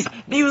 be released,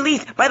 be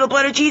released by the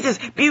blood of Jesus.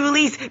 Be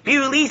released, be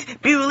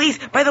released, be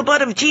released by the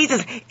blood of Jesus.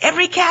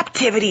 Every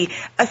captivity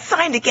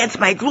assigned against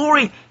my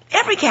glory,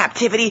 every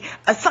captivity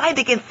assigned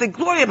against the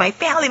glory of my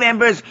family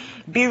members,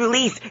 be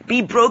released,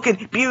 be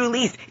broken, be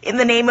released in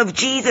the name of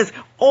Jesus.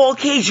 All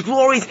caged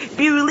glories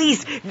be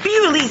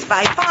released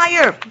by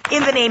fire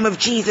in the name of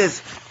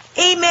Jesus.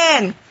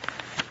 Amen.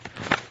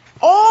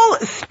 All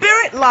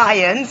spirit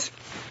lions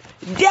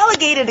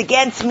delegated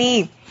against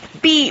me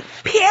be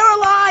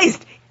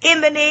paralyzed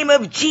in the name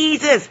of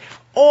Jesus.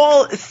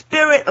 All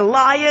spirit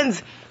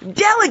lions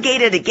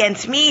delegated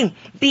against me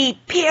be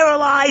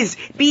paralyzed,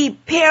 be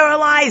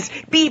paralyzed,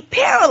 be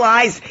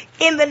paralyzed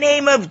in the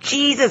name of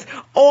Jesus.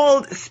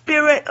 All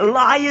spirit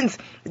lions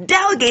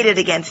delegated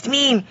against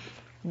me,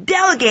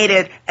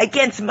 delegated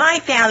against my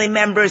family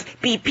members,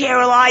 be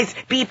paralyzed,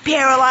 be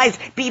paralyzed,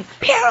 be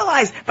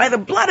paralyzed by the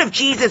blood of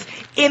Jesus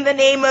in the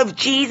name of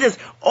Jesus.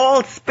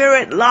 All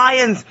spirit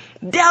lions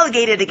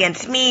delegated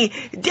against me,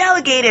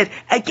 delegated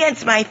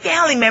against my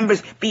family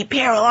members, be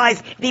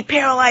paralyzed, be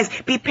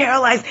paralyzed, be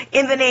paralyzed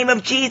in the name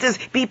of Jesus.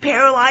 Be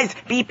paralyzed,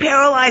 be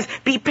paralyzed,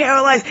 be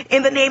paralyzed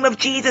in the name of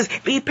Jesus.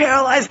 Be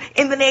paralyzed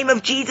in the name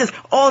of Jesus.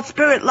 All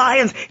spirit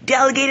lions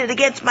delegated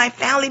against my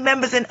family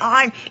members and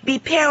I, be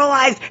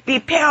paralyzed, be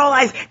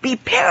paralyzed, be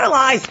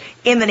paralyzed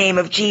in the name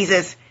of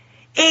Jesus.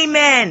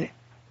 Amen.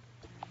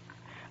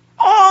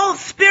 All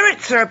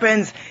spirit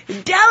serpents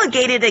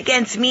delegated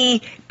against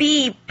me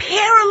be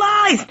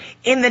paralyzed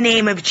in the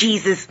name of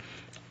Jesus.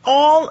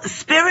 All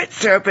spirit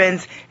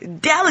serpents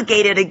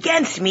delegated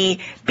against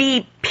me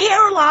be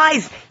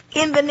paralyzed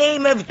in the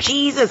name of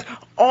Jesus.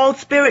 All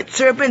spirit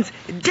serpents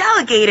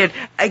delegated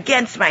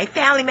against my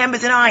family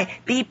members and I,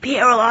 be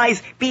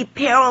paralyzed, be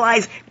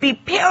paralyzed, be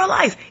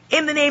paralyzed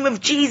in the name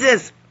of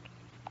Jesus.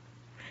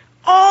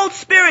 All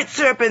spirit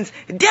serpents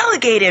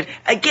delegated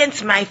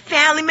against my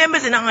family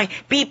members and I,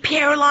 be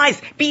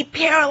paralyzed, be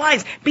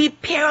paralyzed, be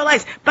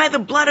paralyzed by the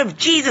blood of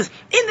Jesus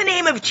in the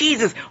name of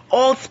Jesus.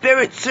 All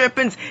spirit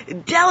serpents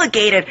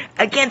delegated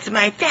against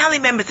my family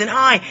members and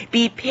I,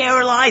 be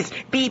paralyzed,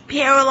 be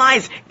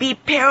paralyzed, be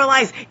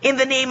paralyzed in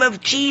the name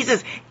of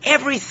Jesus.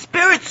 Every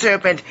spirit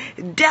serpent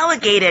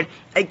delegated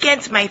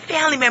against my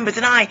family members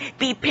and I,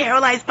 be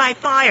paralyzed by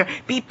fire,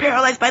 be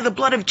paralyzed by the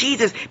blood of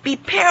Jesus, be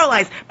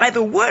paralyzed by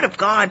the word of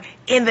God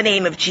in the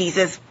name of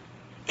Jesus.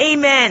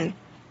 Amen.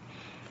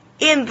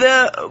 In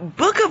the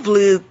book of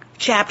Luke,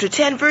 chapter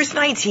 10, verse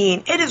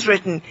 19, it is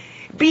written,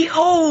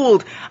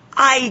 "Behold,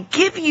 I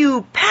give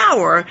you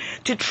power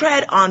to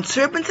tread on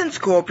serpents and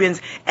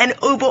scorpions and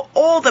over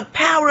all the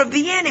power of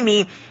the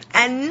enemy,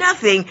 and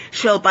nothing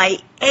shall by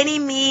any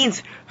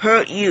means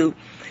hurt you."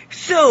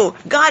 So,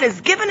 God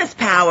has given us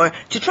power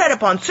to tread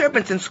upon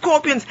serpents and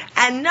scorpions,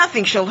 and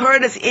nothing shall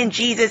hurt us in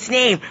Jesus'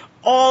 name.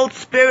 All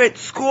spirit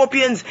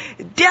scorpions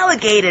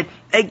delegated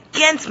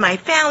against my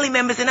family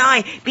members and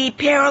I, be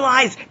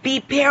paralyzed, be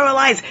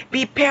paralyzed,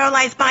 be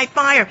paralyzed by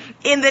fire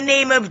in the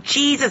name of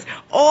Jesus.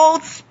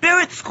 All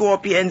spirit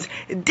scorpions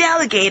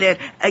delegated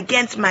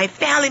against my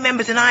family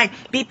members and I,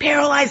 be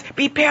paralyzed,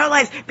 be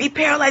paralyzed, be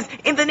paralyzed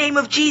in the name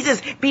of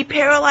Jesus. Be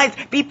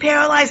paralyzed, be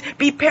paralyzed,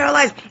 be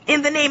paralyzed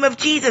in the name of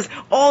Jesus.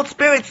 All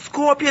spirit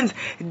scorpions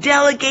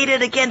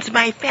delegated against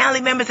my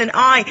family members and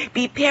I,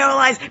 be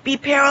paralyzed, be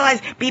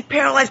paralyzed, be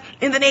paralyzed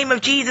in the name of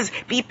Jesus.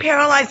 Be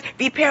paralyzed,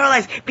 be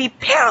paralyzed, be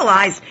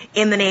paralyzed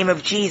in the name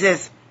of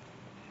Jesus.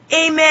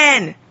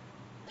 Amen.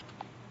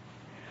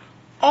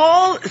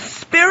 All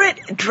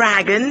spirit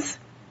dragons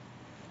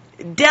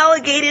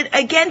delegated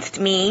against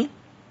me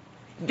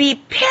be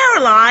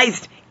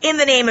paralyzed in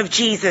the name of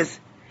Jesus.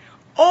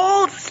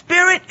 All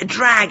spirit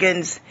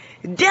dragons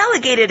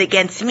delegated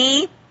against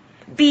me,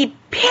 be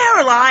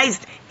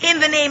paralyzed in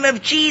the name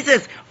of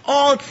Jesus.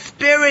 All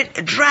spirit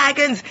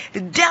dragons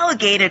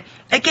delegated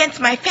against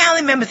my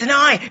family members and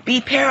I,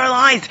 be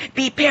paralyzed,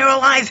 be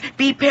paralyzed,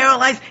 be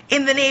paralyzed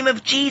in the name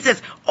of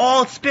Jesus.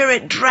 All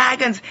spirit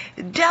dragons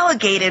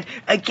delegated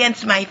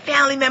against my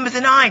family members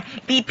and I,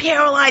 be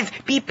paralyzed,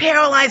 be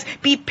paralyzed,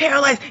 be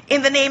paralyzed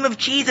in the name of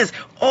Jesus.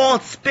 All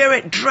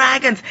spirit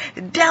dragons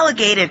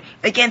delegated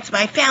against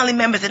my family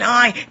members and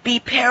I, be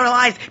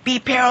paralyzed, be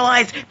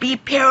paralyzed, be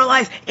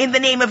paralyzed in the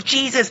name of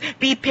Jesus.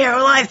 Be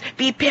paralyzed,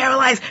 be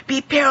paralyzed,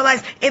 be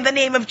paralyzed in the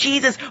name of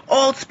Jesus.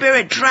 All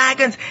spirit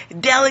dragons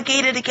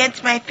delegated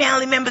against my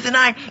family members and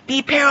I,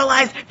 be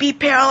paralyzed, be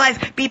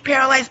paralyzed, be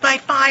paralyzed by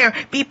fire,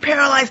 be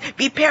paralyzed,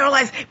 be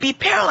paralyzed, be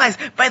paralyzed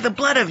by the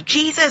blood of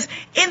Jesus,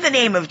 in the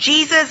name of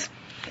Jesus.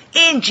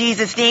 In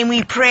Jesus' name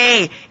we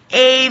pray.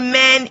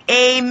 Amen,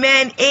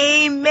 amen,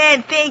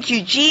 amen. Thank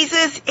you,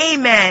 Jesus.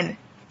 Amen.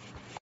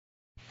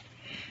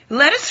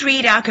 Let us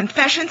read our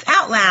confessions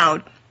out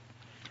loud.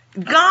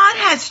 God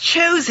has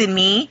chosen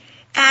me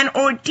and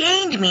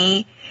ordained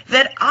me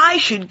that I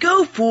should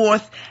go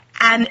forth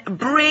and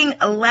bring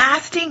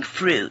lasting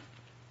fruit.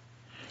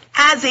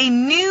 As a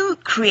new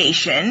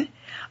creation,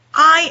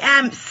 I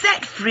am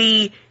set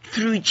free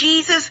through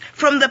Jesus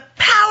from the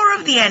power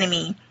of the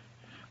enemy.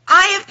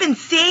 I have been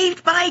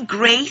saved by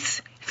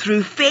grace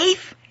through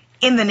faith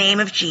in the name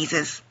of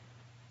Jesus.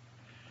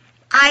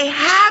 I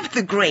have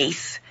the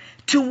grace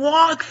to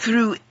walk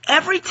through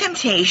every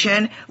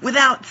temptation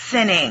without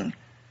sinning.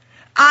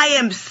 I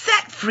am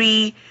set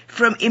free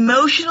from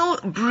emotional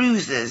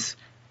bruises,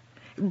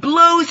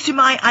 blows to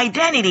my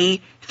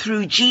identity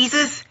through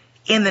Jesus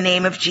in the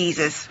name of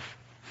Jesus.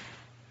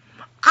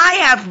 I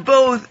have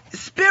both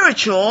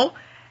spiritual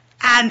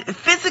and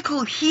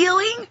physical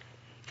healing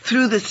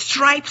through the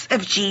stripes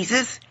of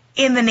Jesus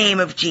in the name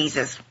of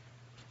Jesus.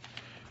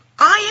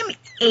 I am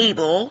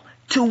able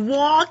to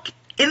walk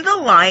in the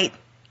light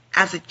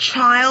as a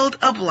child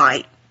of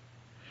light.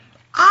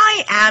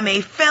 I am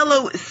a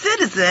fellow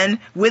citizen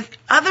with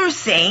other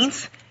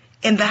saints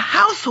in the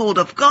household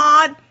of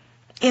God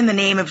in the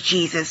name of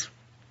Jesus.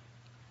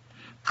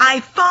 I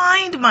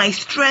find my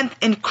strength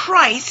in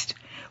Christ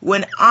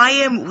when I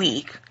am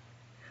weak.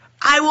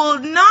 I will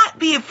not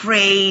be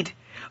afraid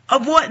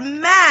of what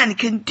man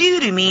can do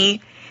to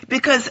me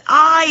because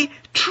I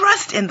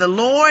trust in the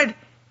Lord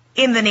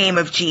in the name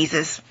of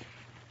Jesus.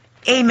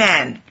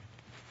 Amen.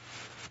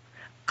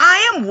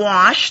 I am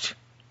washed,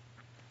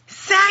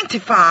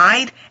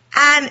 sanctified,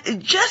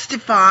 and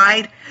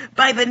justified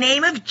by the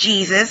name of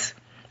Jesus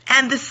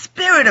and the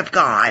Spirit of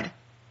God.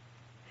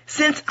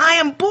 Since I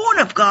am born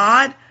of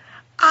God,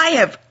 I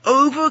have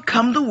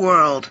overcome the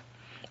world.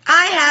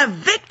 I have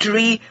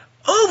victory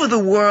over the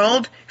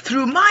world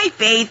through my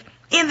faith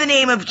in the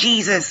name of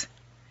Jesus.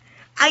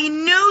 I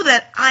know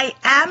that I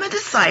am a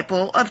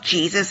disciple of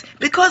Jesus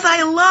because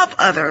I love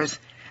others.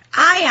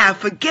 I have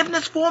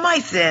forgiveness for my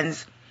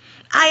sins.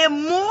 I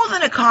am more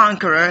than a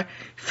conqueror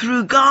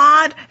through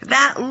God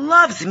that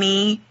loves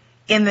me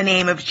in the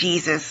name of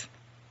Jesus.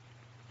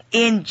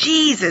 In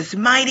Jesus'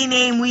 mighty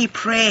name we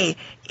pray.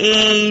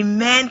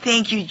 Amen.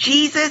 Thank you,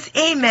 Jesus.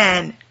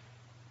 Amen.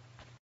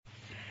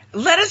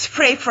 Let us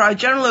pray for our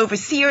General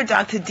Overseer,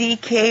 Dr.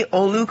 D.K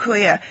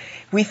Olukoya.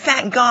 We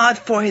thank God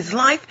for his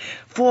life,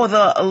 for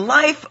the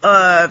life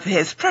of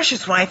his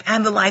precious wife,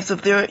 and the lives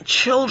of their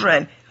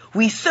children.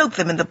 We soak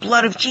them in the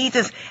blood of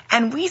Jesus,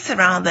 and we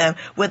surround them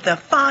with the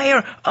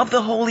fire of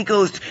the Holy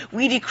Ghost.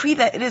 We decree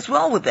that it is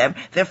well with them,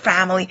 their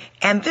family,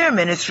 and their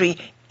ministry.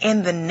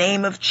 In the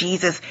name of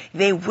Jesus,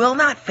 they will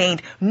not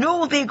faint, nor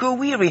will they grow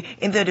weary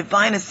in their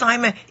divine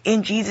assignment.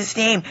 In Jesus'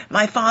 name,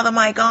 my Father,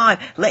 my God,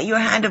 let your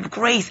hand of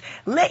grace,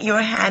 let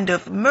your hand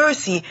of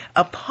mercy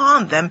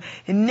upon them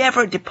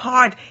never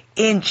depart.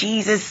 In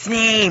Jesus'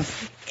 name,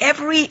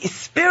 every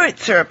spirit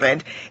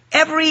serpent,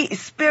 every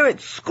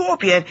spirit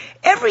scorpion,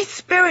 every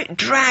spirit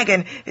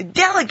dragon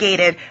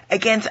delegated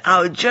against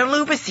our General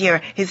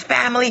Overseer, his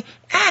family,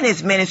 and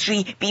his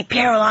ministry, be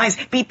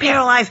paralyzed, be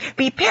paralyzed,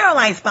 be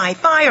paralyzed by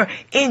fire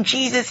in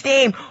Jesus'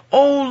 name.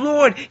 Oh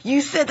Lord,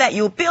 you said that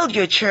you'll build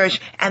your church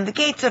and the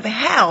gates of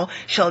hell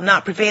shall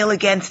not prevail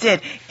against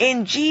it.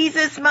 In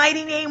Jesus'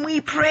 mighty name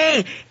we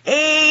pray.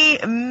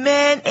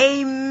 Amen,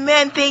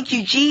 amen. Thank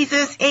you,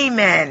 Jesus.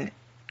 Amen.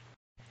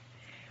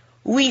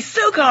 We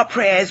soak our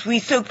prayers, we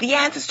soak the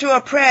answers to our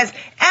prayers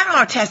and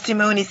our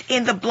testimonies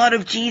in the blood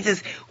of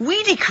Jesus.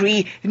 We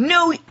decree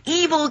no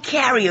evil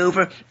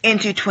carryover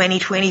into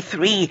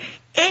 2023.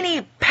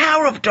 Any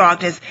power of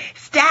darkness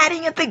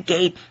standing at the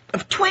gate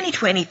of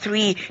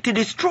 2023 to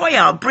destroy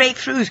our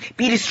breakthroughs,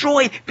 be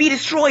destroyed, be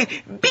destroyed,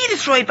 be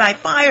destroyed by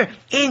fire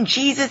in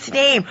Jesus'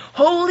 name.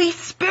 Holy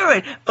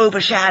Spirit,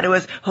 overshadow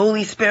us.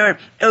 Holy Spirit,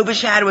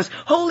 overshadow us.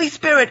 Holy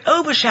Spirit,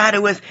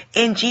 overshadow us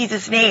in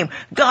Jesus' name.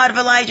 God of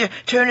Elijah,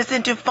 turn us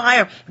into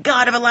fire.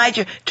 God of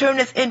Elijah, turn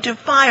us into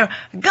fire.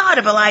 God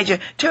of Elijah,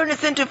 turn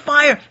us into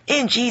fire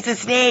in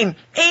Jesus' name.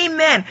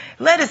 Amen.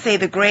 Let us say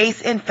the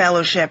grace in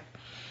fellowship.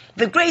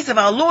 The grace of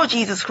our Lord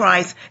Jesus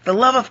Christ, the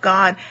love of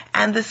God,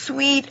 and the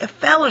sweet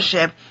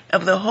fellowship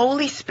of the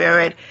Holy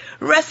Spirit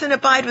rest and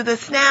abide with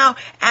us now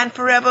and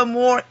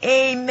forevermore.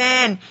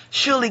 Amen.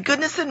 Surely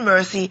goodness and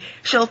mercy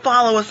shall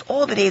follow us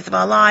all the days of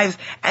our lives,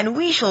 and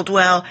we shall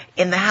dwell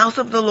in the house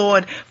of the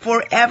Lord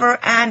forever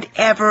and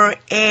ever.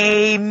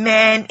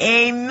 Amen.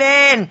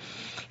 Amen.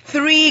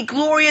 3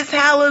 glorious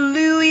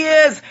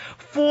hallelujahs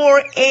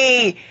for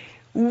a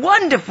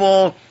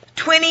wonderful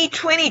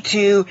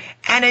 2022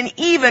 and an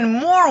even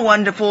more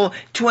wonderful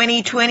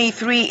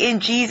 2023 in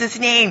Jesus'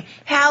 name.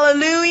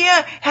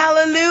 Hallelujah,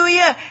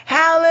 hallelujah,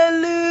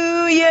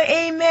 hallelujah,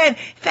 amen.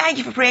 Thank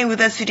you for praying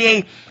with us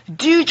today.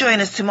 Do join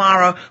us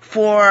tomorrow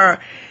for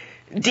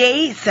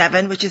Day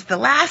 7, which is the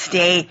last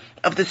day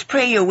of this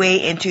Pray Your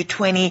Way into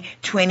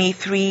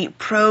 2023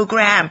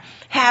 program.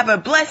 Have a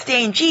blessed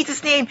day in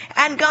Jesus' name,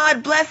 and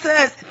God bless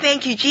us.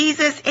 Thank you,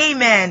 Jesus.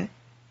 Amen.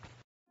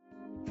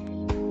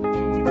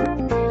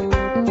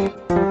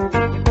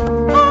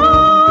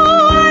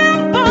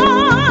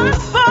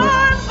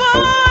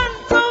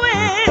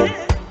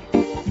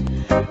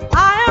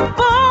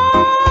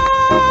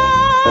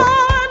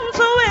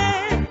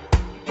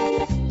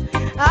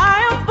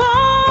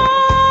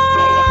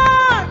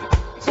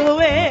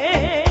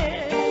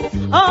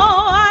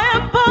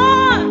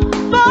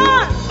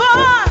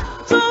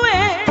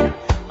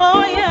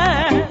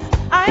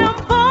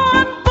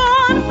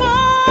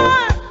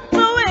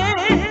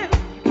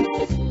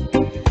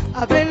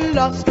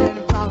 Lost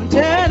and found,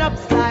 turned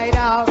upside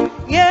down.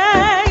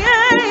 Yeah,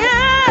 yeah,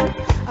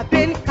 yeah. I've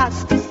been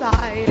cast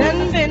aside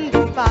and been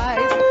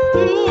despised.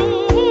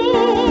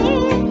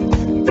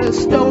 The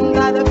stone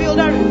that the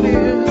builder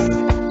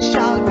refused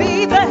shall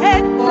be the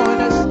head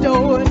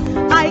cornerstone.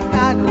 I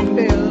cannot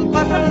build,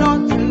 but the Lord